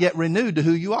is not yet renewed to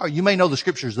who you are. You may know the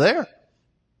scripture's there,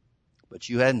 but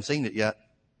you hadn't seen it yet.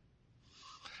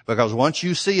 Because once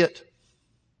you see it,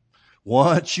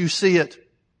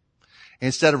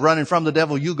 instead of running from the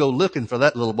devil, you go looking for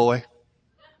that little boy.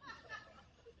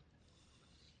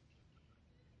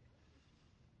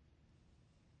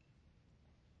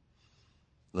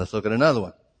 Let's look at another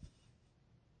one.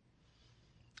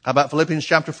 How about Philippians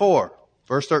chapter 4,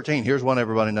 verse 13? Here's one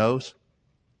everybody knows.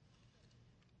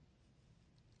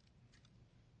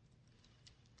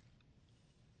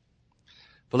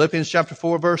 Philippians chapter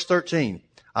 4, verse 13.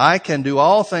 I can do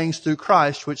all things through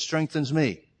Christ which strengthens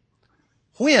me.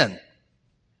 When?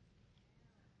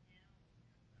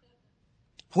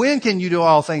 When can you do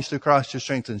all things through Christ who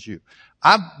strengthens you?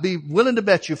 I'd be willing to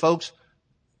bet you, folks,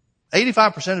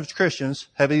 85% of Christians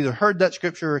have either heard that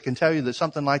scripture or can tell you that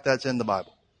something like that's in the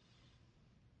Bible.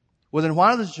 Well, then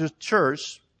why does the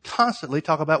church constantly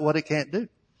talk about what it can't do?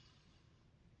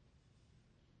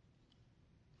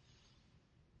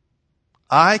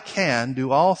 I can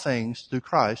do all things through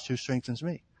Christ who strengthens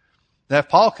me. Now, if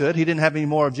Paul could, he didn't have any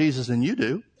more of Jesus than you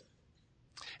do.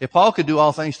 If Paul could do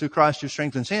all things through Christ who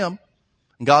strengthens him,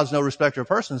 and God's no respecter of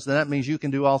persons, then that means you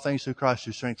can do all things through Christ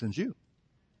who strengthens you.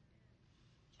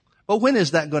 But when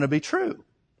is that going to be true?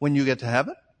 When you get to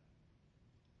heaven?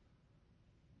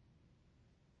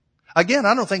 Again,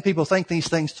 I don't think people think these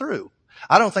things through.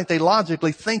 I don't think they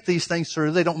logically think these things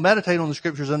through. They don't meditate on the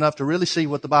scriptures enough to really see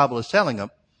what the Bible is telling them,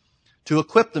 to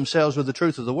equip themselves with the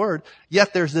truth of the word.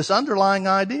 Yet there's this underlying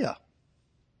idea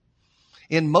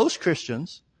in most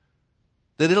Christians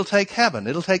that it'll take heaven,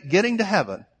 it'll take getting to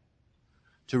heaven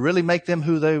to really make them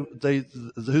who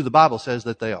the Bible says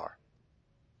that they are,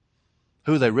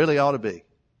 who they really ought to be.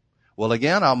 Well,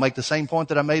 again, I'll make the same point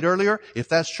that I made earlier. If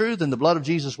that's true, then the blood of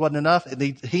Jesus wasn't enough.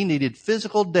 He needed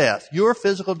physical death, your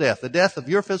physical death, the death of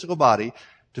your physical body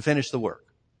to finish the work.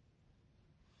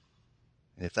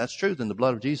 And if that's true, then the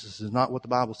blood of Jesus is not what the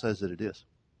Bible says that it is.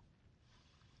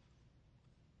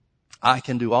 I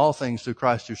can do all things through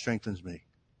Christ who strengthens me.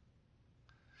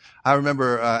 I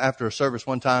remember after a service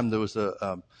one time, there was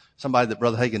somebody that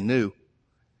Brother Hagin knew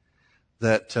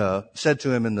that said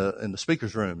to him in the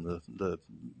speaker's room, the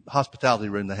hospitality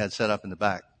room they had set up in the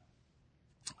back.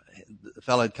 The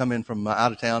fellow had come in from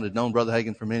out of town, had known Brother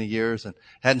Hagin for many years and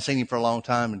hadn't seen him for a long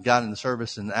time, and got in the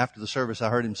service. And after the service, I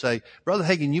heard him say, Brother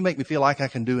Hagin, you make me feel like I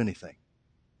can do anything.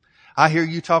 I hear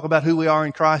you talk about who we are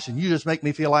in Christ, and you just make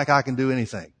me feel like I can do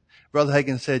anything. Brother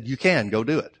Hagin said, you can, go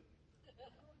do it.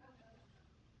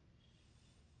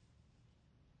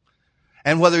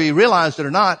 And whether he realized it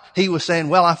or not, he was saying,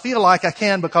 well, I feel like I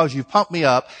can because you've pumped me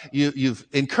up. You've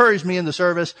encouraged me in the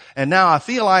service, and now I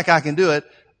feel like I can do it.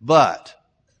 But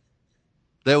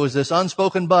there was this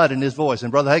unspoken but in his voice,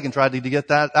 and Brother Hagin tried to get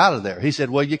that out of there. He said,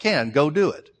 well, you can. Go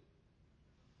do it.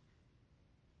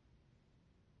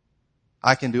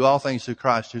 I can do all things through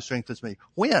Christ who strengthens me.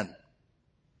 When?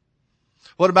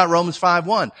 What about Romans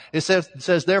 5:1? It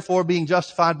says, therefore, being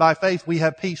justified by faith, we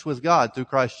have peace with God through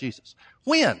Christ Jesus.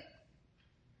 When?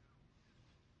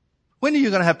 When are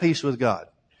you going to have peace with God?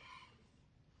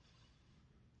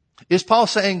 Is Paul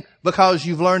saying because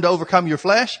you've learned to overcome your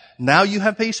flesh, now you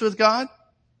have peace with God?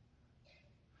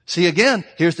 See, again,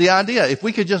 here's the idea. If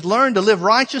we could just learn to live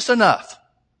righteous enough,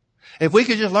 if we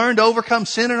could just learn to overcome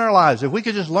sin in our lives, if we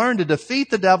could just learn to defeat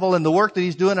the devil and the work that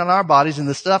he's doing in our bodies and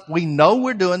the stuff we know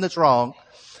we're doing that's wrong,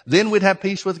 then we'd have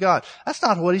peace with God. That's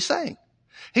not what he's saying.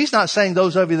 He's not saying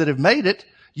those of you that have made it,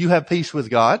 you have peace with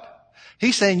God.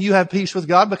 He's saying you have peace with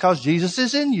God because Jesus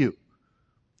is in you.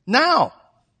 Now,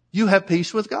 you have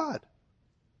peace with God.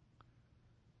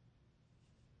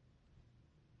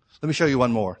 Let me show you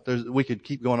one more. We could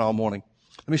keep going all morning.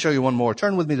 Let me show you one more.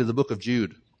 Turn with me to the book of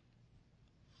Jude.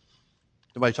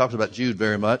 Nobody talks about Jude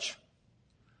very much.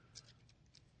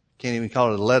 Can't even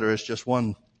call it a letter. It's just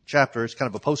one chapter. It's kind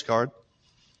of a postcard.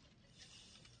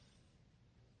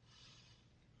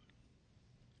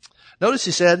 Notice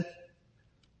he said,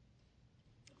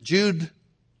 Jude,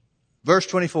 verse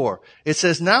 24, it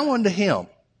says, now unto him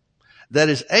that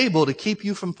is able to keep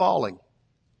you from falling.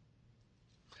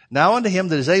 Now unto him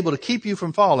that is able to keep you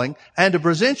from falling and to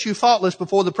present you faultless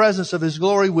before the presence of his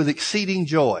glory with exceeding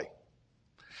joy.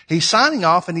 He's signing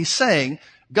off and he's saying,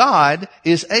 God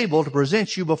is able to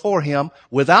present you before him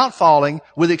without falling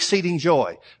with exceeding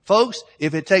joy. Folks,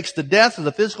 if it takes the death of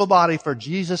the physical body for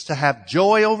Jesus to have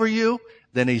joy over you,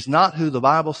 then he's not who the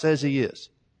Bible says he is.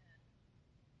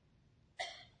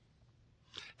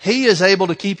 He is able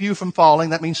to keep you from falling.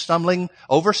 That means stumbling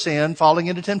over sin, falling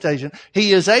into temptation.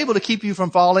 He is able to keep you from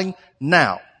falling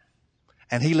now.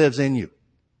 And he lives in you.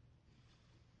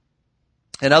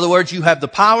 In other words, you have the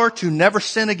power to never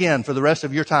sin again for the rest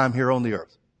of your time here on the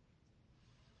earth.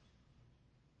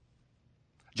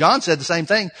 John said the same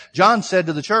thing. John said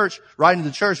to the church, writing to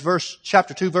the church,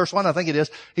 chapter 2, verse 1, I think it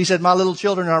is, he said, my little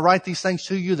children, I write these things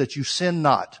to you that you sin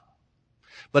not.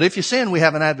 But if you sin, we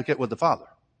have an advocate with the Father.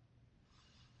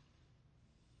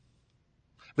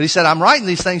 But he said, I'm writing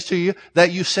these things to you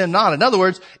that you sin not. In other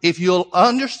words, if you'll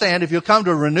understand, if you'll come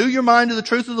to renew your mind to the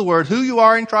truth of the word, who you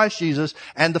are in Christ Jesus,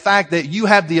 and the fact that you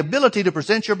have the ability to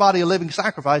present your body a living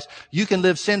sacrifice, you can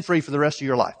live sin-free for the rest of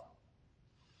your life.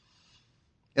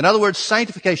 In other words,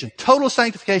 sanctification, total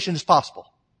sanctification is possible.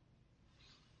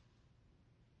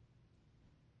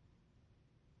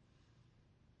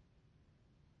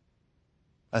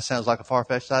 That sounds like a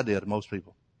far-fetched idea to most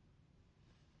people.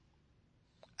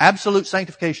 Absolute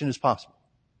sanctification is possible.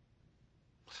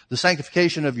 The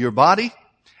sanctification of your body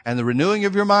and the renewing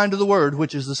of your mind to the Word,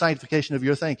 which is the sanctification of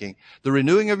your thinking, the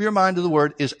renewing of your mind to the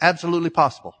Word is absolutely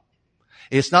possible.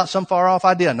 It's not some far-off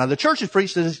idea. Now, the church has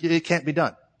preached that it can't be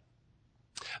done.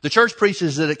 The church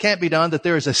preaches that it can't be done, that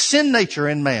there is a sin nature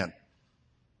in man.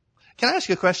 Can I ask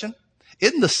you a question?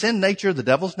 Isn't the sin nature the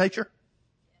devil's nature?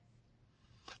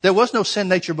 There was no sin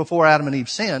nature before Adam and Eve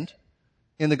sinned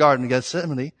in the Garden of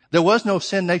Gethsemane. There was no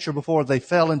sin nature before they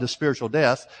fell into spiritual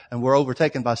death and were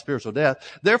overtaken by spiritual death.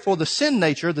 Therefore, the sin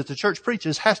nature that the church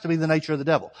preaches has to be the nature of the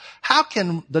devil. How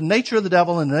can the nature of the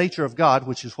devil and the nature of God,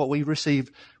 which is what we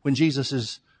receive when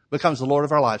Jesus becomes the Lord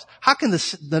of our lives, how can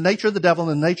the nature of the devil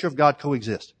and the nature of God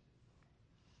coexist?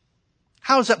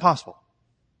 How is that possible?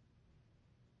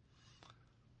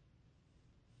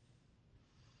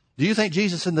 Do you think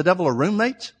Jesus and the devil are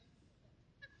roommates?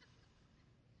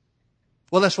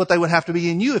 Well, that's what they would have to be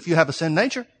in you if you have a sin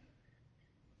nature.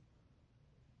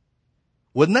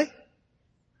 Wouldn't they?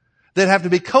 They'd have to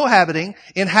be cohabiting,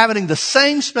 inhabiting the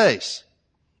same space.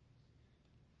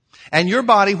 And your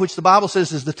body, which the Bible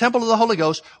says is the temple of the Holy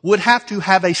Ghost, would have to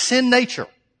have a sin nature.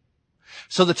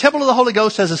 So the temple of the Holy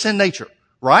Ghost has a sin nature,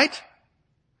 right?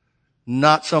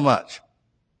 Not so much.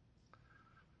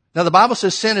 Now the Bible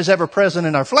says sin is ever present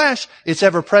in our flesh. It's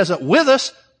ever present with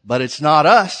us, but it's not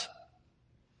us.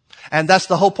 And that's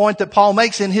the whole point that Paul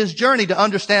makes in his journey to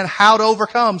understand how to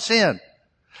overcome sin.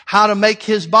 How to make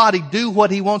his body do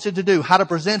what he wants it to do. How to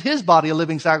present his body a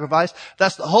living sacrifice.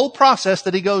 That's the whole process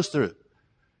that he goes through.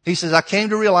 He says, I came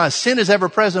to realize sin is ever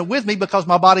present with me because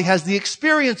my body has the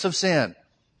experience of sin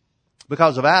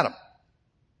because of Adam.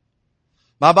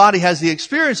 My body has the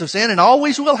experience of sin and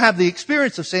always will have the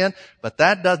experience of sin, but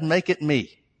that doesn't make it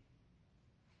me.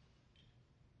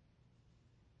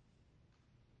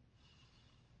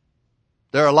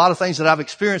 There are a lot of things that I've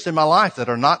experienced in my life that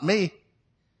are not me.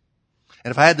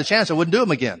 And if I had the chance, I wouldn't do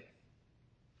them again.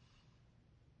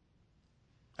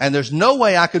 And there's no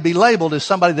way I could be labeled as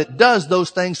somebody that does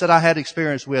those things that I had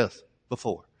experience with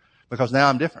before. Because now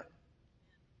I'm different.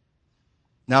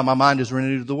 Now my mind is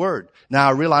renewed to the Word. Now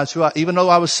I realize even though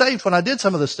I was saved when I did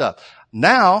some of this stuff,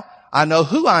 now I know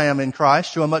who I am in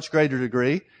Christ to a much greater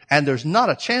degree, and there's not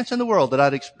a chance in the world that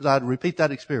I'd repeat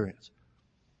that experience.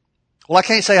 Well, I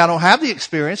can't say I don't have the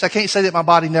experience. I can't say that my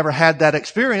body never had that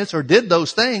experience or did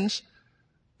those things,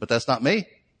 but that's not me.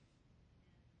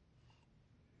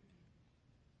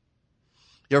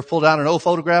 You ever pulled out an old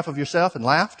photograph of yourself and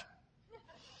laughed?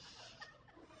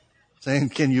 Saying,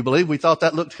 can you believe we thought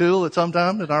that looked cool at some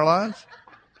time in our lives?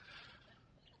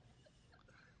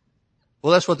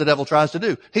 Well, that's what the devil tries to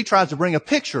do. He tries to bring a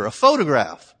picture, a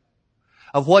photograph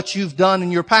of what you've done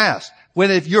in your past.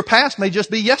 When if your past may just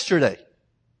be yesterday.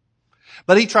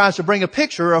 But he tries to bring a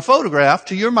picture or a photograph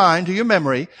to your mind, to your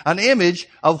memory, an image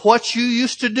of what you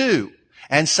used to do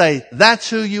and say, that's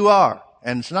who you are.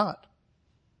 And it's not.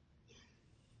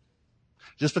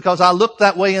 Just because I look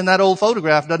that way in that old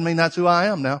photograph doesn't mean that's who I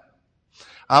am now.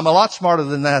 I'm a lot smarter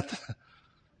than that.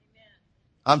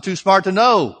 I'm too smart to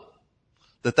know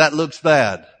that looks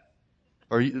bad.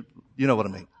 Or you know what I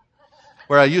mean.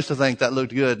 Where I used to think that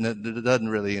looked good and it doesn't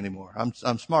really anymore.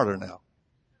 I'm smarter now.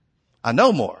 I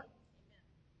know more.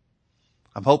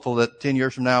 I'm hopeful that 10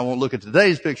 years from now I won't look at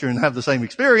today's picture and have the same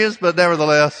experience, but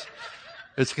nevertheless,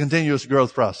 it's a continuous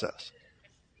growth process.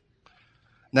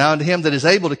 Now unto him that is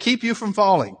able to keep you from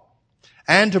falling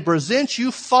and to present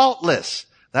you faultless.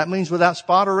 That means without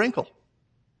spot or wrinkle.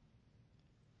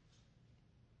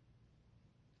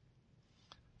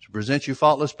 To present you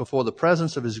faultless before the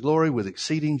presence of his glory with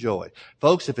exceeding joy.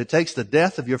 Folks, if it takes the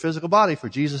death of your physical body for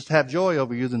Jesus to have joy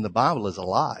over you, then the Bible is a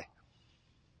lie.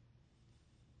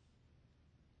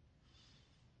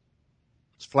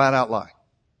 It's a flat out lie.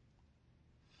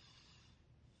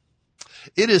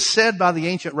 It is said by the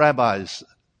ancient rabbis,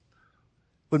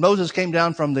 when Moses came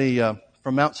down from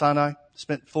Mount Sinai,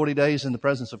 spent 40 days in the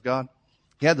presence of God,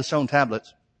 he had the stone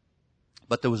tablets,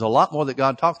 but there was a lot more that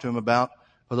God talked to him about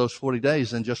for those 40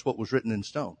 days than just what was written in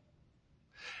stone.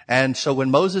 And so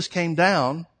when Moses came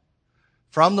down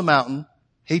from the mountain,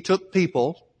 he took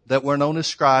people that were known as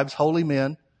scribes, holy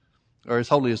men, or as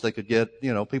holy as they could get,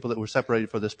 people that were separated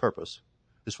for this purpose.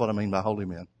 Is what I mean by holy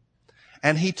men.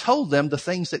 And he told them the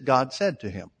things that God said to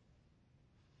him.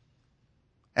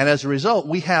 And as a result,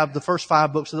 we have the first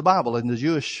 5 books of the Bible. In the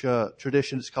Jewish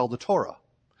tradition, it's called the Torah.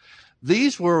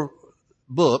 These were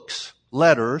books,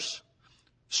 letters,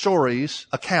 stories,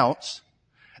 accounts,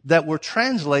 that were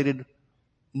translated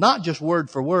not just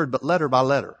word for word, but letter by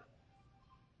letter,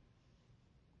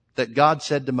 that God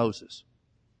said to Moses.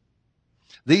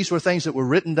 These were things that were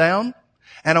written down.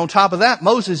 And on top of that,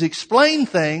 Moses explained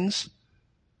things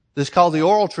that's called the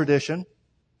oral tradition.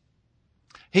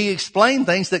 He explained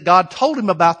things that God told him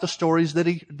about the stories that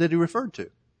he referred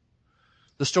to.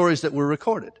 The stories that were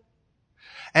recorded.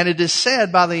 And it is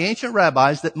said by the ancient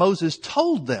rabbis that Moses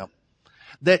told them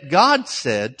that God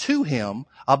said to him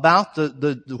about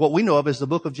what we know of as the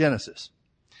book of Genesis.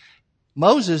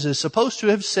 Moses is supposed to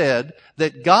have said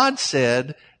that God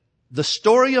said the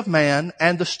story of man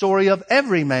and the story of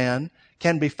every man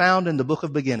can be found in the book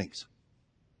of beginnings.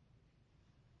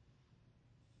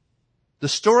 The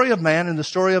story of man and the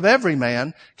story of every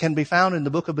man can be found in the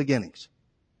book of beginnings.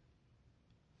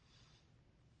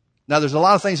 Now, there's a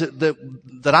lot of things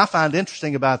that I find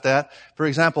interesting about that. For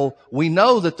example, we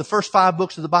know that the first 5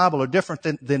 books of the Bible are different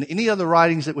than any other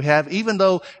writings that we have, even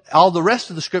though all the rest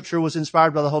of the Scripture was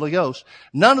inspired by the Holy Ghost.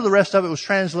 None of the rest of it was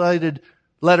translated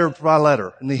letter by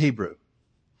letter in the Hebrew.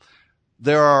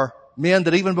 There are men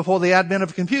that even before the advent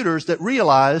of computers that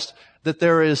realized that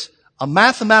there is a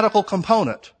mathematical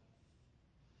component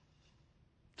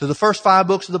to the first 5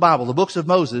 books of the Bible, the books of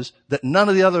Moses, that none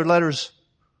of the other letters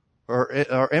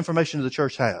or information of the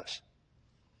church has.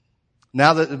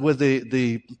 Now that with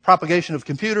the propagation of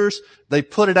computers, they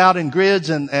put it out in grids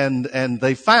and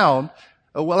they found,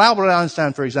 Albert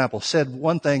Einstein, for example, said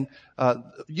one thing,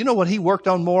 you know what he worked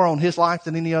on more on his life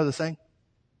than any other thing?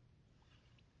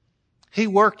 He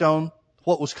worked on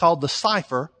what was called the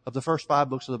cipher of the first 5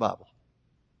 books of the Bible.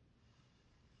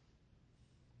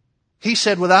 He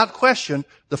said without question,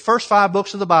 the first 5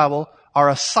 books of the Bible are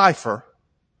a cipher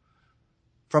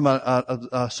from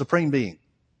a supreme being.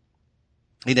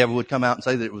 He never would come out and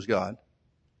say that it was God.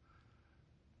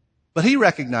 But he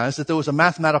recognized that there was a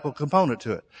mathematical component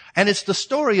to it. And it's the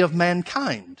story of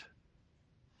mankind.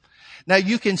 Now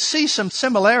you can see some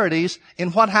similarities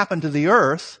in what happened to the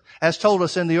earth, as told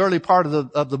us in the early part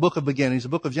of the book of beginnings, the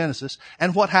book of Genesis,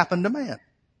 and what happened to man.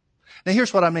 Now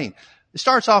here's what I mean. It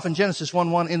starts off in Genesis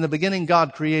 1:1, in the beginning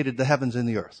God created the heavens and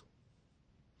the earth.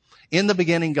 In the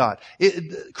beginning, God.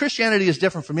 Christianity is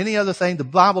different from any other thing. The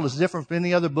Bible is different from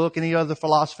any other book, any other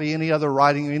philosophy, any other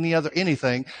writing, any other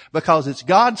anything, because it's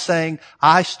God saying,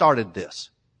 I started this.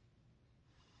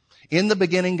 In the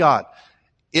beginning, God.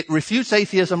 It refutes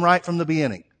atheism right from the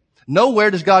beginning.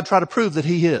 Nowhere does God try to prove that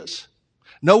He is.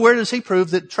 Nowhere does He try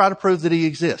to prove that He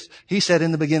exists. He said,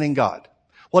 in the beginning, God.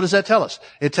 What does that tell us?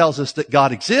 It tells us that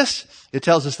God exists. It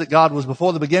tells us that God was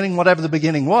before the beginning, whatever the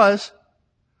beginning was.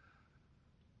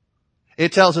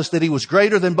 It tells us that He was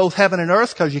greater than both heaven and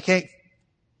earth, because you can't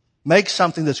make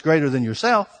something that's greater than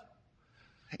yourself.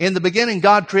 In the beginning,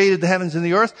 God created the heavens and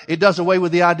the earth. It does away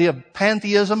with the idea of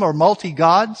pantheism or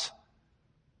multi-gods.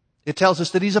 It tells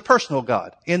us that He's a personal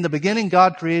God. In the beginning,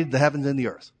 God created the heavens and the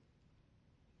earth.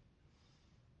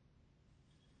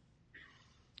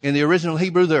 In the original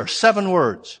Hebrew, there are 7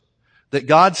 words that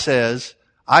God says,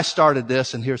 I started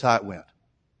this and here's how it went.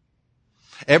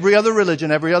 Every other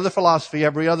religion, every other philosophy,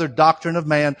 every other doctrine of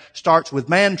man starts with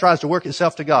man tries to work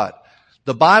itself to God.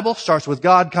 The Bible starts with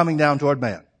God coming down toward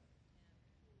man.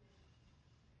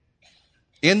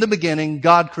 In the beginning,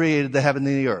 God created the heaven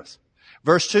and the earth.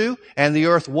 Verse 2, and the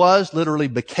earth was, literally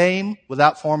became,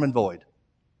 without form and void.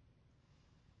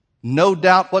 No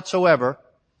doubt whatsoever.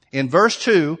 In verse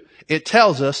 2, it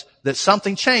tells us that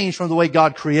something changed from the way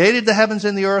God created the heavens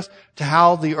and the earth to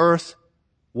how the earth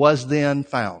was then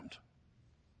found.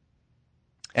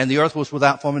 And the earth was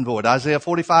without form and void. Isaiah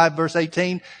 45 verse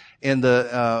 18, in the,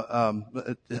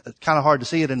 kind of hard to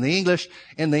see it in the English.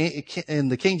 In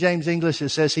the King James English, it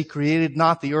says, He created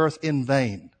not the earth in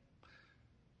vain.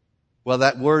 Well,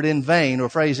 that word in vain, or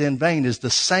phrase in vain, is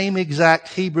the same exact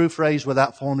Hebrew phrase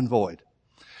without form and void.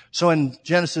 So in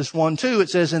Genesis 1:2, it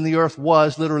says, and the earth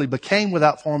was, literally became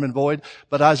without form and void.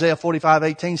 But Isaiah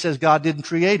 45:18 says God didn't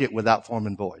create it without form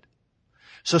and void.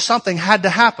 So something had to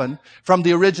happen from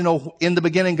the original, in the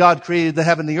beginning God created the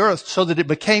heaven and the earth, so that it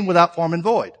became without form and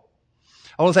void.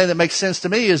 The only thing that makes sense to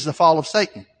me is the fall of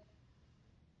Satan,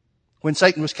 when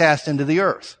Satan was cast into the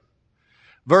earth.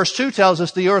 Verse 2 tells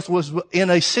us the earth was in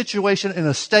a situation, in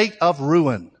a state of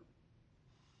ruin.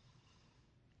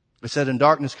 It said, and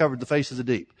darkness covered the face of the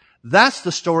deep. That's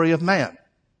the story of man.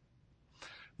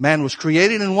 Man was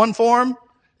created in one form.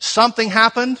 Something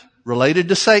happened related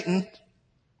to Satan,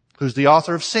 who's the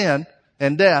author of sin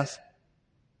and death.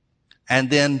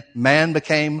 And then man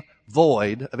became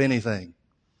void of anything.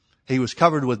 He was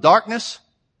covered with darkness,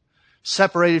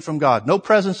 separated from God. No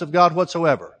presence of God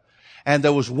whatsoever. And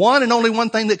there was one and only one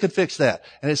thing that could fix that.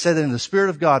 And it said, and the Spirit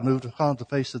of God moved upon the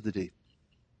face of the deep.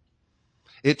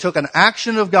 It took an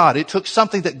action of God. It took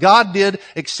something that God did,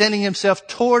 extending himself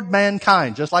toward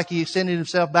mankind, just like he extended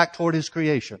himself back toward his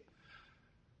creation.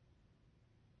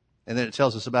 And then it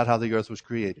tells us about how the earth was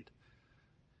created.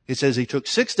 It says he took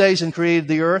 6 days and created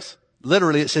the earth.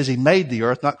 Literally, it says he made the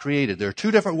earth, not created. There are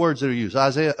two different words that are used.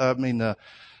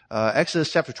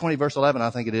 Exodus chapter 20, verse 11, I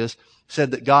think it is,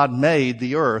 said that God made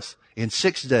the earth in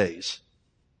 6 days.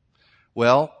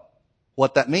 Well,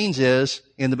 what that means is,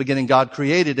 in the beginning God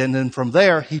created, and then from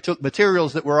there, he took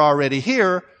materials that were already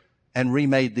here and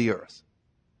remade the earth.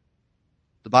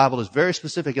 The Bible is very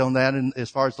specific on that as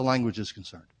far as the language is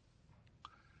concerned.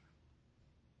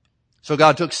 So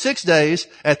God took 6 days.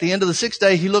 At the end of the 6th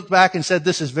day, he looked back and said,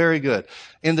 this is very good.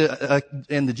 In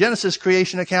the Genesis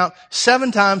creation account,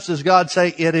 7 times does God say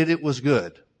it was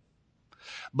good.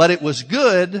 But it was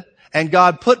good, and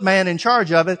God put man in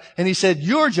charge of it, and he said,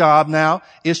 your job now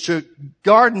is to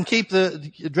dress and keep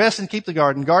the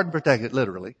garden, guard and protect it,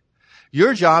 literally.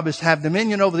 Your job is to have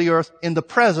dominion over the earth in the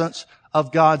presence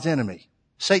of God's enemy.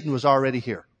 Satan was already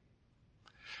here.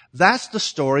 That's the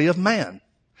story of man.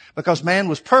 Because man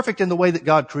was perfect in the way that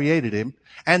God created him,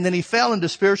 and then he fell into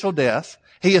spiritual death.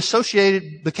 He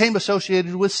became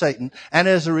associated with Satan, and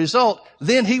as a result,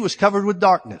 then he was covered with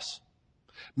darkness.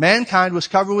 Mankind was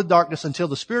covered with darkness until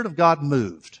the Spirit of God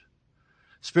moved.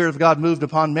 The Spirit of God moved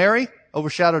upon Mary,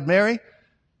 overshadowed Mary,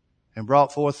 and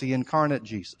brought forth the incarnate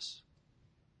Jesus.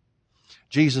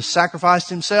 Jesus sacrificed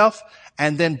himself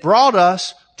and then brought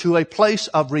us to a place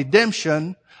of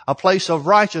redemption, a place of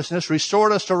righteousness,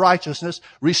 restored us to righteousness,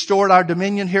 restored our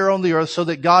dominion here on the earth, so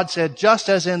that God said, just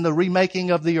as in the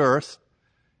remaking of the earth,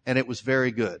 and it was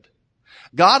very good.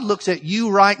 God looks at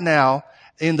you right now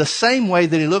in the same way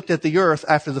that he looked at the earth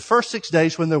after the first 6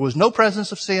 days when there was no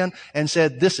presence of sin and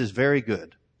said, this is very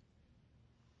good.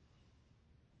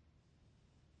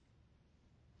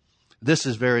 This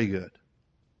is very good.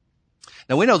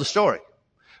 Now we know the story.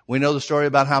 We know the story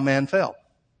about how man fell.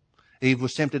 Eve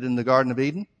was tempted in the Garden of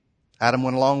Eden. Adam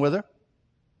went along with her.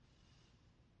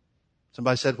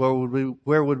 Somebody said,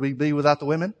 where would we be without the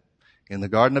women? In the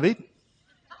Garden of Eden.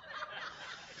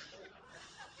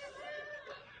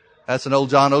 That's an old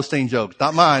John Osteen joke.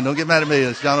 Not mine. Don't get mad at me.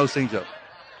 It's a John Osteen joke.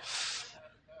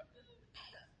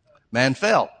 Man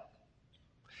fell.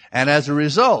 And as a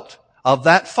result of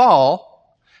that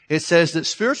fall, it says that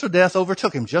spiritual death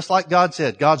overtook him, just like God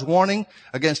said. God's warning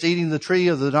against eating the tree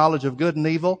of the knowledge of good and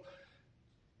evil.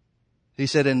 He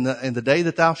said, in the day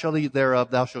that thou shalt eat thereof,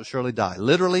 thou shalt surely die.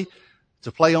 Literally, it's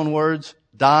a play on words,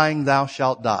 dying thou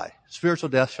shalt die. Spiritual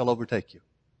death shall overtake you.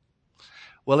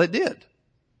 Well, it did.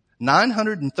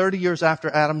 930 years after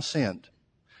Adam sinned,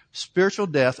 spiritual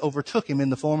death overtook him in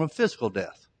the form of physical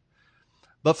death.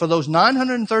 But for those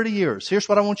 930 years, here's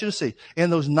what I want you to see. In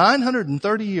those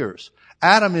 930 years,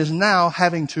 Adam is now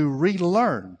having to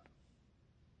relearn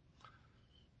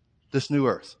this new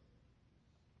earth.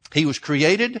 He was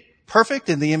created perfect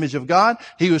in the image of God.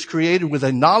 He was created with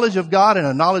a knowledge of God and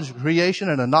a knowledge of creation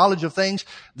and a knowledge of things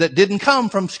that didn't come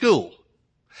from school.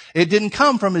 It didn't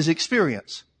come from his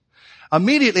experience.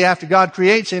 Immediately after God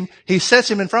creates him, he sets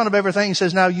him in front of everything and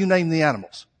says, now you name the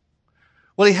animals.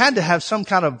 Well, he had to have some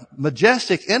kind of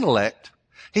majestic intellect.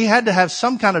 He had to have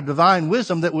some kind of divine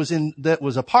wisdom that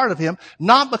was a part of him,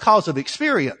 not because of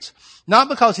experience, not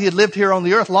because he had lived here on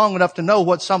the earth long enough to know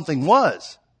what something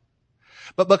was,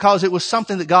 but because it was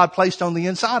something that God placed on the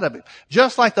inside of him.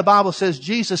 Just like the Bible says,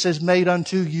 Jesus has made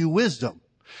unto you wisdom.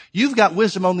 You've got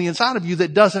wisdom on the inside of you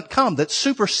that doesn't come, that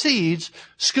supersedes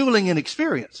schooling and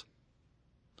experience,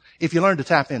 if you learn to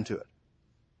tap into it.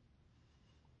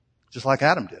 Just like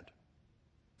Adam did.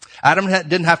 Adam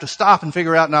didn't have to stop and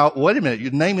figure out, now, wait a minute,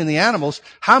 you're naming the animals.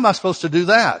 How am I supposed to do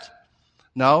that?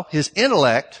 No, his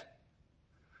intellect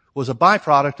was a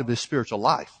byproduct of his spiritual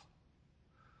life.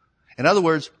 In other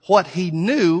words, what he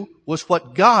knew was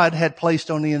what God had placed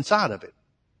on the inside of it.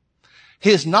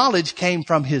 His knowledge came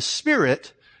from his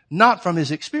spirit, not from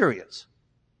his experience.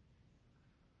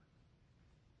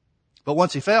 But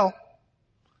once he fell,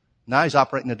 now he's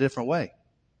operating a different way.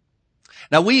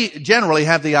 Now we generally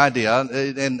have the idea,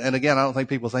 and again, I don't think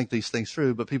people think these things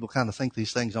through, but people kind of think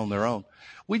these things on their own.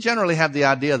 We generally have the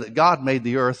idea that God made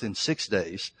the earth in 6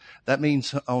 days. That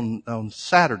means on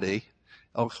Saturday,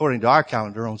 according to our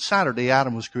calendar, on Saturday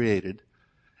Adam was created.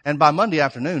 And by Monday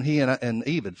afternoon, he and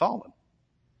Eve had fallen.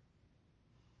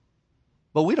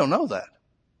 But we don't know that.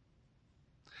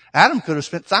 Adam could have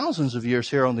spent thousands of years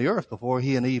here on the earth before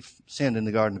he and Eve sinned in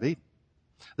the Garden of Eden.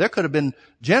 There could have been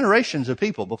generations of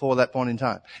people before that point in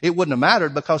time. It wouldn't have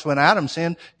mattered because when Adam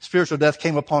sinned, spiritual death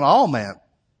came upon all man.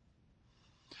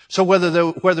 So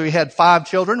whether he had 5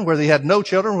 children, whether he had no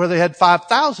children, whether he had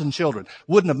 5,000 children,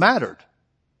 wouldn't have mattered.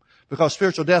 Because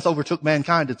spiritual death overtook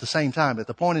mankind at the same time, at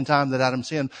the point in time that Adam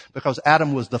sinned, because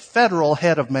Adam was the federal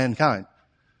head of mankind.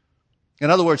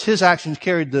 In other words, his actions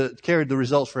carried the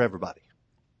results for everybody.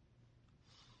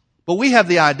 But we have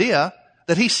the idea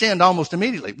that he sinned almost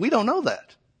immediately. We don't know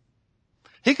that.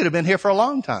 He could have been here for a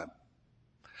long time.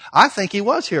 I think he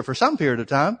was here for some period of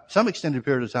time, some extended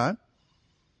period of time.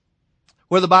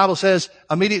 Where the Bible says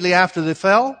immediately after they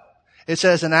fell, it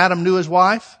says, and Adam knew his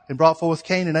wife and brought forth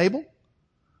Cain and Abel.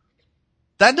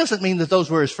 That doesn't mean that those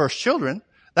were his first children.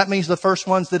 That means the first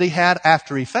ones that he had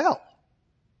after he fell.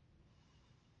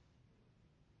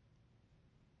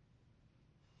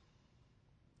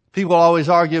 People always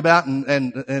argue about,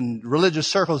 and religious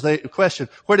circles, they question,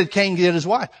 where did Cain get his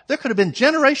wife? There could have been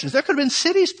generations. There could have been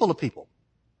cities full of people.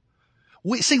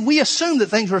 We assume that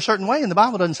things were a certain way, and the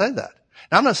Bible doesn't say that.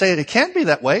 Now, I'm not saying it can't be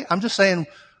that way. I'm just saying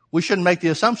we shouldn't make the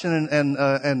assumption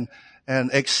and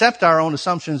accept our own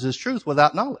assumptions as truth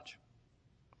without knowledge.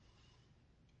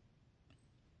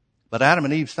 But Adam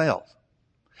and Eve failed.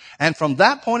 And from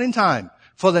that point in time,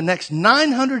 for the next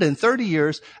 930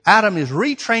 years, Adam is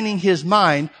retraining his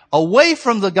mind away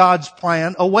from the God's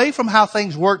plan, away from how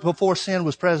things worked before sin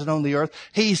was present on the earth.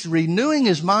 He's renewing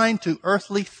his mind to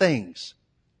earthly things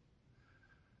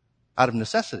out of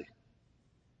necessity.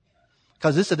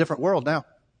 Because it's a different world now.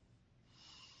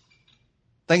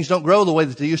 Things don't grow the way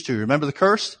that they used to. Remember the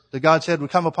curse that God said would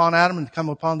come upon Adam and come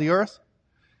upon the earth?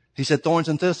 He said, thorns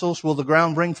and thistles will the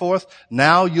ground bring forth.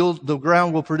 Now the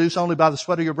ground will produce only by the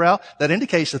sweat of your brow. That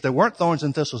indicates that there weren't thorns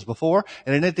and thistles before,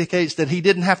 and it indicates that he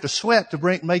didn't have to sweat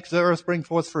to make the earth bring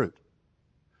forth fruit.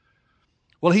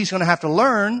 Well, he's going to have to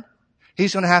learn.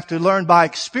 He's going to have to learn by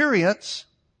experience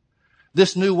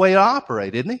this new way to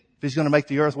operate, isn't he? If he's going to make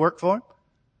the earth work for him.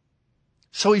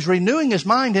 So he's renewing his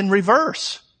mind in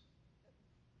reverse.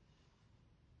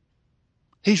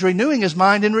 He's renewing his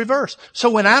mind in reverse.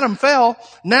 So when Adam fell,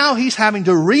 now he's having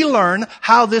to relearn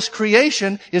how this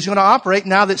creation is going to operate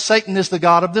now that Satan is the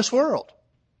god of this world.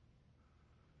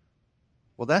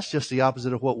 Well, that's just the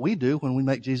opposite of what we do when we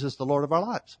make Jesus the Lord of our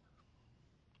lives.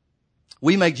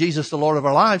 We make Jesus the Lord of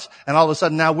our lives, and all of a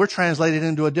sudden now we're translated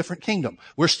into a different kingdom.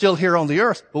 We're still here on the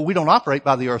earth, but we don't operate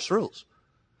by the earth's rules.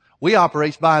 We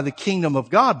operate by the kingdom of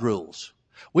God rules.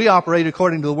 We operate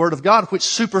according to the Word of God, which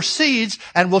supersedes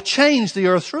and will change the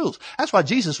earth's rules. That's why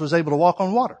Jesus was able to walk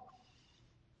on water.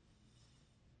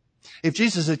 If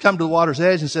Jesus had come to the water's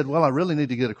edge and said, well, I really need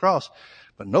to get across,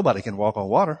 but nobody can walk on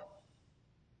water,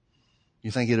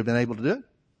 you think he'd have been able to do it?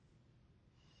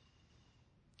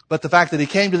 But the fact that he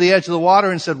came to the edge of the water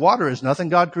and said, water is nothing,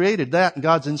 God created that, and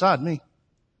God's inside me.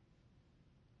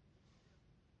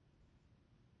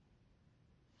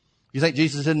 You think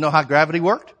Jesus didn't know how gravity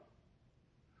worked?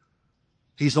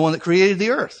 He's the one that created the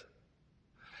earth.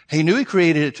 He knew he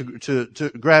created it to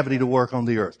gravity to work on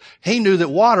the earth. He knew that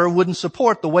water wouldn't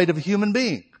support the weight of a human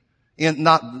being,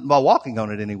 not by walking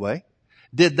on it anyway.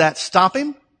 Did that stop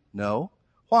him? No.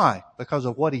 Why? Because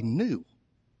of what he knew.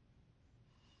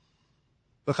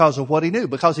 Because of what he knew.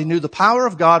 Because he knew the power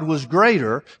of God was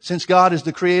greater. Since God is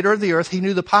the creator of the earth, he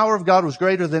knew the power of God was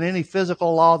greater than any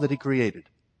physical law that he created.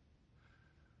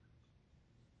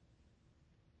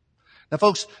 Now,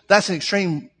 folks, that's an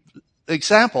extreme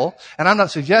example, and I'm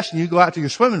not suggesting you go out to your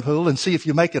swimming pool and see if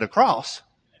you make it across.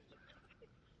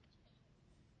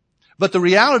 But the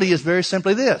reality is very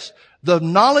simply this. The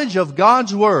knowledge of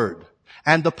God's Word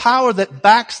and the power that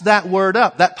backs that Word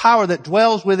up, that power that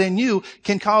dwells within you,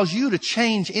 can cause you to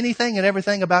change anything and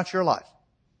everything about your life.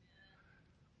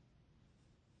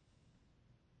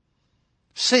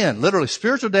 Sin, literally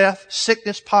spiritual death,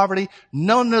 sickness, poverty,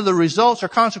 none of the results or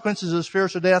consequences of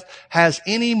spiritual death has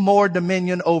any more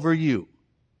dominion over you.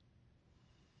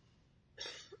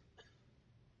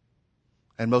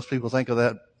 And most people think of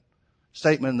that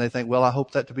statement and they think, well, I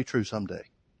hope that to be true someday.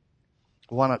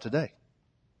 Well, why not today?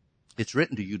 It's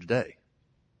written to you today.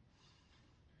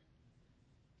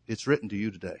 It's written to you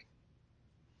today.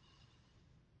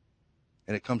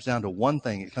 And it comes down to one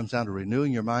thing. It comes down to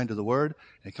renewing your mind to the Word.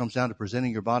 And it comes down to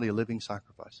presenting your body a living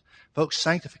sacrifice. Folks,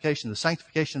 sanctification, the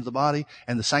sanctification of the body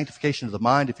and the sanctification of the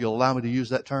mind, if you'll allow me to use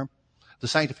that term, the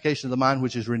sanctification of the mind,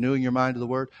 which is renewing your mind to the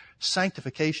Word,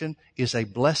 sanctification is a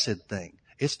blessed thing.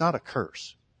 It's not a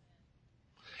curse.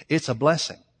 It's a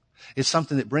blessing. It's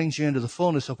something that brings you into the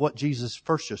fullness of what Jesus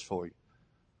purchased for you.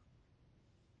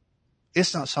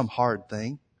 It's not some hard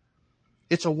thing.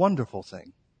 It's a wonderful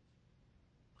thing.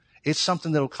 It's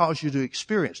something that will cause you to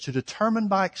experience, to determine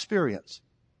by experience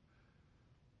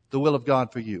the will of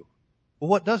God for you. Well,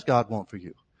 what does God want for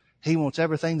you? He wants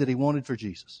everything that He wanted for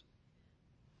Jesus.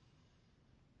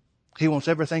 He wants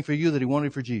everything for you that he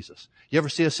wanted for Jesus. You ever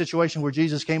see a situation where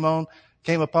Jesus came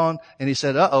upon, and he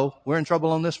said, uh-oh, we're in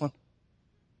trouble on this one?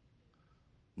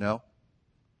 No.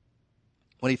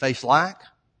 When he faced lack,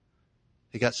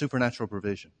 he got supernatural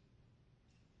provision.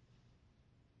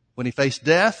 When he faced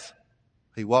death,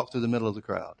 he walked through the middle of the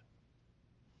crowd.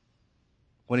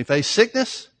 When he faced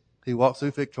sickness, he walked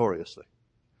through victoriously.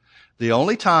 The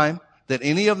only time that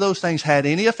any of those things had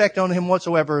any effect on him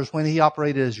whatsoever is when he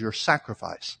operated as your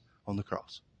sacrifice on the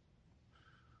cross.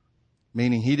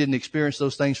 Meaning he didn't experience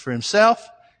those things for himself.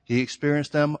 He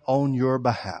experienced them on your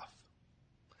behalf.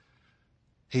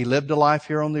 He lived a life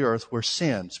here on the earth where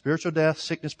sin, spiritual death,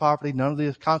 sickness, poverty, none of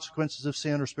the consequences of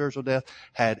sin or spiritual death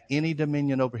had any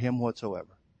dominion over him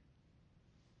whatsoever.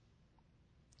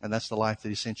 And that's the life that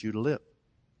he sent you to live.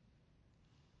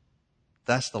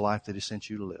 That's the life that he sent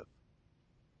you to live.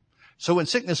 So when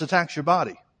sickness attacks your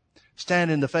body,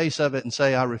 stand in the face of it and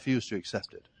say, I refuse to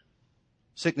accept it.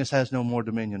 Sickness has no more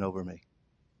dominion over me.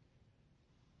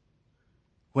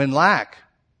 When lack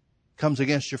comes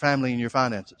against your family and your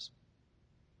finances,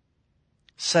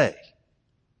 say,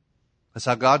 that's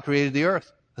how God created the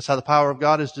earth. That's how the power of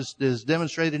God is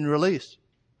demonstrated and released.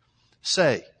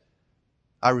 Say,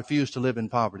 I refuse to live in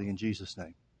poverty in Jesus'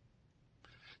 name.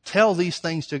 Tell these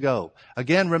things to go.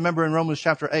 Again, remember in Romans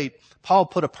chapter 8, Paul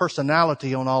put a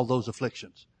personality on all those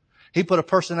afflictions. He put a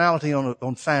personality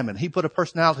on famine. He put a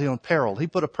personality on peril. He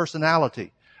put a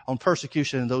personality on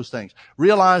persecution and those things.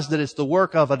 Realize that it's the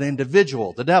work of an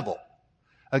individual, the devil,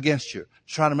 against you,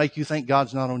 trying to make you think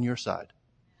God's not on your side.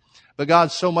 But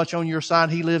God's so much on your side,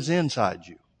 He lives inside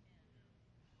you.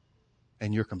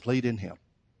 And you're complete in Him.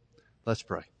 Let's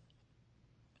pray.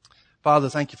 Father,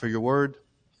 thank you for your word.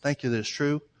 Thank you that it's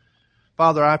true.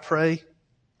 Father, I pray,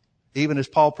 even as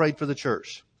Paul prayed for the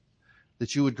church,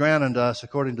 that you would grant unto us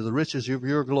according to the riches of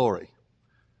your glory,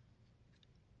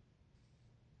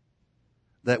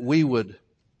 that we would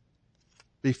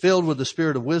be filled with the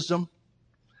spirit of wisdom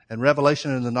and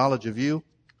revelation in the knowledge of you,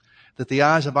 that the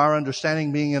eyes of our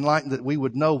understanding being enlightened, that we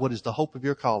would know what is the hope of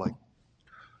your calling.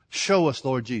 Show us,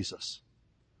 Lord Jesus.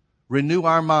 Renew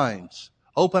our minds.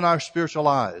 Open our spiritual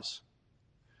eyes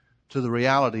to the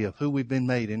reality of who we've been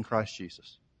made in Christ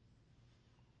Jesus.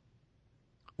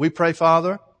 We pray,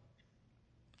 Father,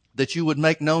 that you would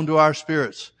make known to our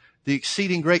spirits the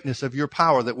exceeding greatness of your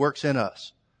power that works in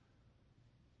us.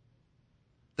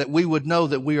 That we would know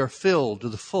that we are filled to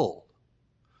the full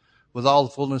with all the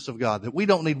fullness of God. That we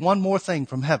don't need one more thing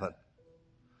from heaven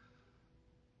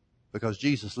because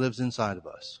Jesus lives inside of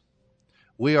us.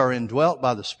 We are indwelt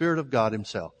by the Spirit of God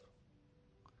Himself.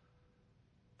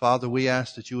 Father, we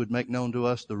ask that you would make known to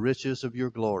us the riches of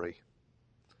your glory,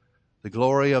 the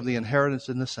glory of the inheritance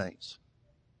in the saints.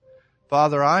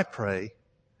 Father, I pray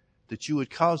that you would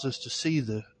cause us to see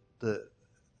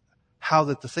how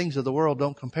that the things of the world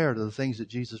don't compare to the things that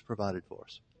Jesus provided for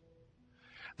us.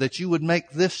 That you would make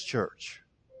this church,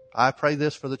 I pray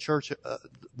this for the church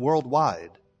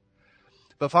worldwide,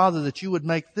 but Father, that you would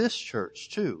make this church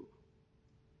too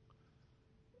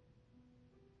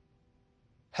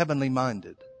heavenly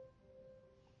minded,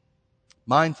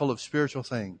 mindful of spiritual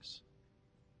things,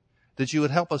 that you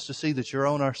would help us to see that you're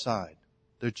on our side,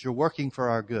 that you're working for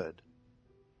our good,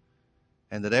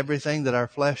 and that everything that our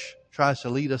flesh tries to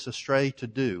lead us astray to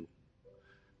do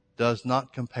does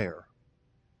not compare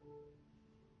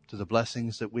to the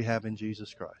blessings that we have in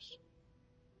Jesus Christ.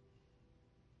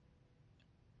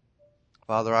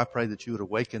 Father, I pray that you would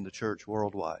awaken the church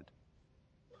worldwide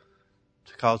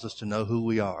to cause us to know who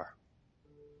we are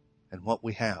and what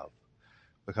we have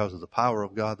because of the power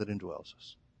of God that indwells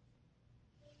us.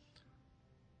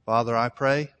 Father, I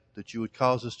pray that you would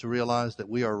cause us to realize that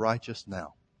we are righteous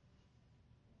now,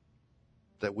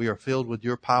 that we are filled with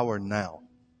your power now,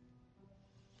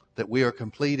 that we are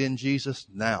complete in Jesus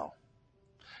now,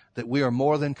 that we are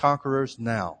more than conquerors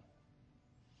now,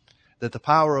 that the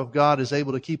power of God is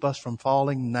able to keep us from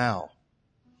falling now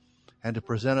and to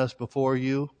present us before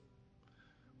you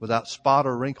without spot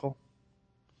or wrinkle,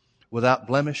 without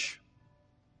blemish,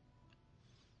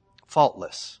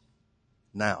 faultless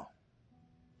now.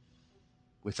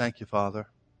 We thank you, Father,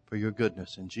 for your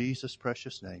goodness. In Jesus'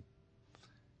 precious name,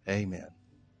 amen.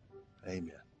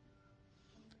 Amen.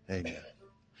 Amen.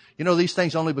 You know, these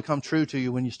things only become true to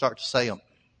you when you start to say them.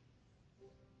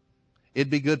 It'd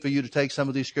be good for you to take some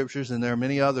of these scriptures, and there are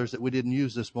many others that we didn't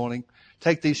use this morning.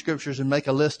 Take these scriptures and make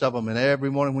a list of them, and every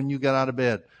morning when you get out of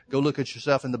bed, go look at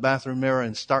yourself in the bathroom mirror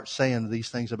and start saying these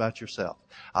things about yourself.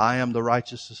 I am the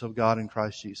righteousness of God in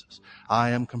Christ Jesus.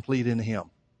 I am complete in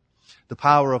Him. The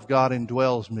power of God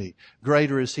indwells me.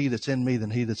 Greater is He that's in me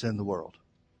than he that's in the world.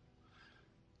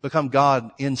 Become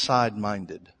God inside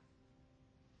minded.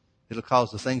 It'll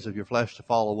cause the things of your flesh to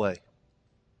fall away.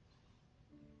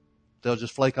 They'll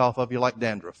just flake off of you like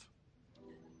dandruff.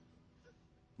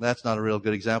 That's not a real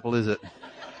good example, is it?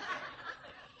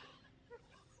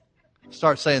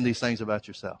 Start saying these things about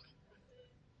yourself.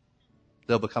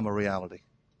 They'll become a reality.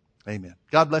 Amen.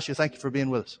 God bless you. Thank you for being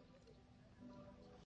with us.